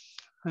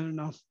 I don't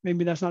know,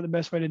 maybe that's not the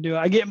best way to do it.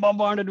 I get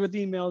bombarded with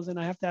emails and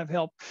I have to have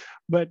help.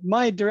 But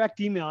my direct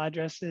email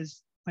address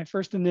is my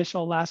first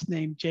initial, last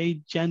name,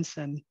 J.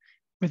 Jensen,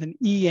 with an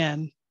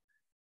E-N,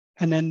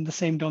 and then the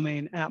same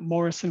domain at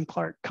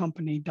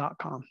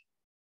morrisonclarkcompany.com.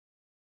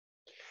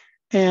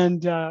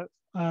 And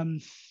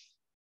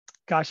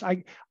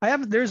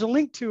there's a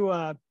link to,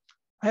 I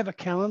have a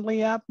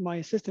Calendly app. My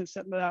assistant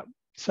set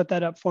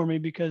that up for me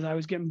because I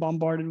was getting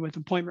bombarded with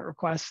appointment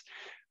requests.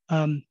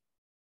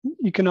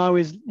 You can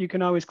always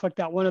click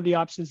that. One of the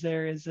options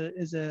there is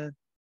a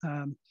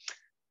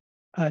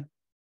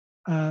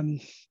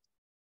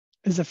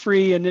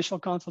free initial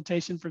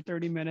consultation for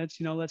 30 minutes.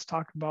 Let's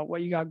talk about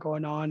what you got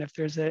going on, if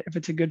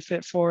it's a good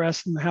fit for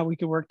us and how we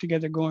could work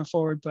together going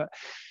forward. But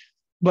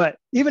But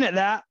even at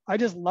that, I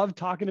just love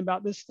talking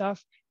about this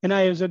stuff. And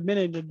I was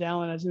admitted to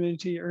Dallin, I was admitted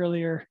to you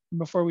earlier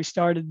before we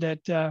started,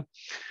 that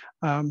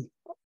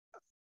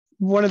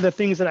one of the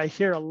things that I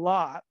hear a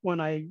lot when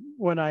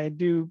I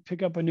do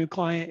pick up a new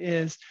client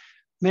is,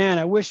 man,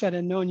 I wish I'd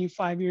have known you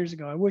 5 years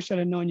ago. I wish I'd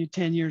have known you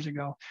 10 years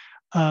ago.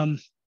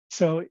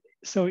 So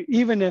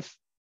even if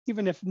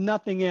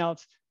nothing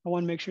else, I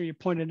want to make sure you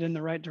point it in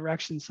the right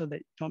direction so that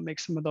you don't make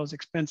some of those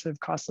expensive,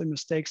 costly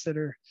mistakes that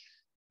are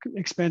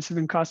expensive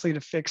and costly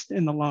to fix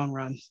in the long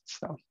run.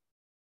 So.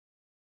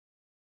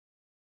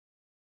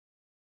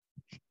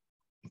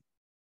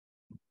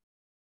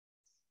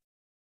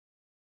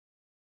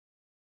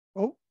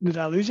 Oh, did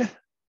I lose you?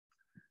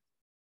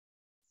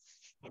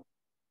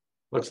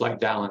 Looks like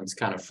Dallin's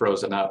kind of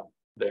frozen up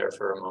there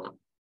for a moment.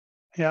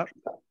 Yeah.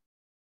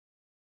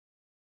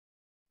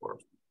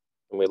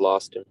 And we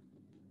lost him.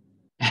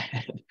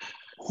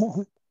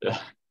 Yeah.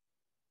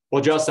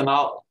 Well, Justin,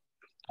 oh,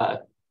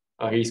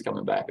 he's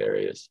coming back. There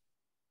he is.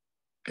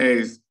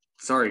 Hey,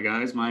 sorry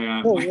guys,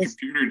 my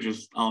computer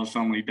just all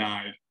suddenly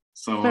died.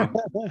 So,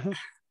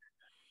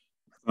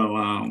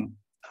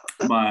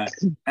 but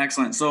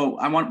excellent. So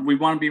we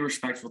want to be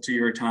respectful to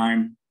your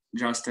time,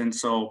 Justin.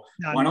 So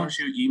why don't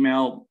you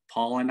email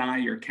Paul and I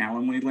your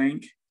Calendly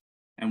link,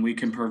 and we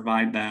can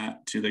provide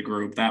that to the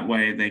group. That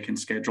way they can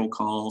schedule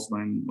calls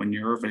when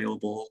you're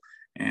available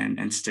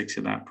and stick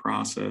to that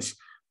process.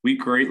 We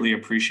greatly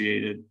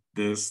appreciated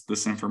this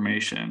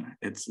information.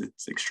 It's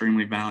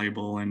extremely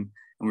valuable, and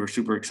we're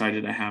super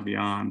excited to have you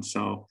on.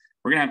 So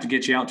we're gonna have to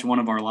get you out to one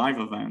of our live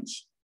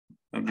events.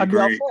 That'd be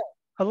great.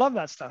 I love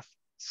that stuff.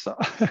 So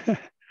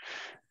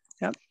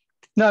yeah,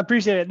 no, I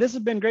appreciate it. This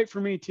has been great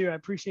for me too. I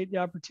appreciate the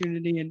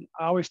opportunity, and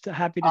I'm always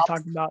happy to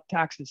talk about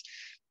taxes.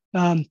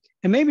 And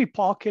maybe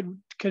Paul could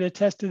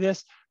attest to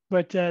this.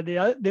 But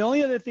the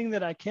only other thing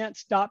that I can't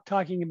stop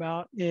talking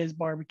about is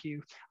barbecue.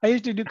 I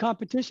used to do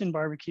competition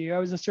barbecue. I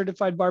was a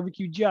certified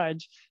barbecue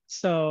judge.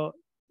 So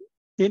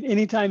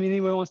anytime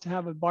anyone wants to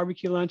have a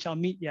barbecue lunch, I'll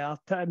meet you. I'll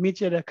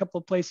meet you at a couple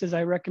of places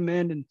I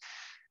recommend,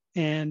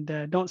 and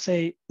don't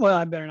say, well,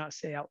 I better not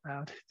say out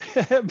loud.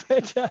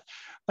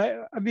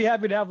 But I'd be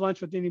happy to have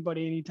lunch with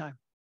anybody anytime.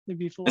 It'd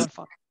be a lot of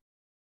fun.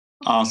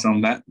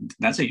 Awesome.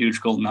 That's a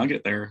huge gold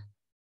nugget there.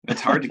 It's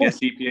hard to get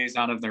CPAs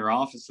out of their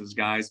offices,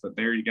 guys, but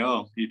there you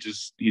go. He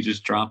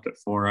just dropped it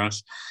for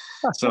us.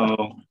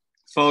 So,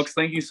 folks,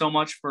 thank you so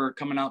much for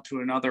coming out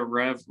to another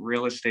Rev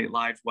Real Estate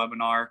Live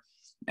webinar.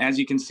 As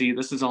you can see,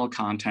 this is all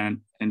content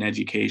and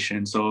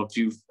education. So if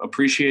you've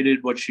appreciated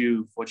what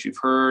you've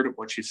heard,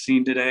 what you've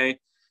seen today,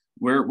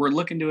 we're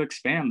looking to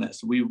expand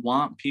this. We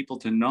want people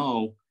to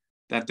know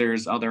that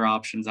there's other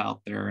options out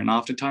there, and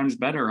oftentimes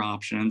better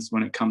options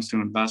when it comes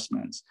to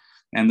investments.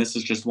 And this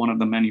is just one of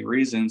the many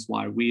reasons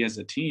why we as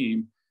a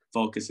team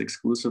focus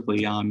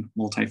exclusively on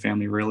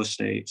multifamily real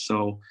estate.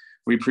 So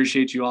we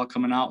appreciate you all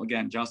coming out.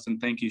 Again, Justin,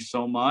 thank you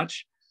so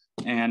much.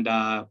 And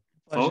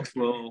folks,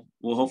 we'll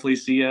hopefully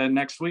see you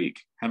next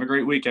week. Have a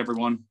great week,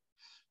 everyone.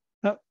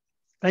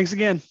 Thanks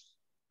again.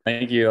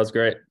 Thank you. That was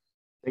great.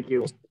 Thank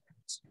you.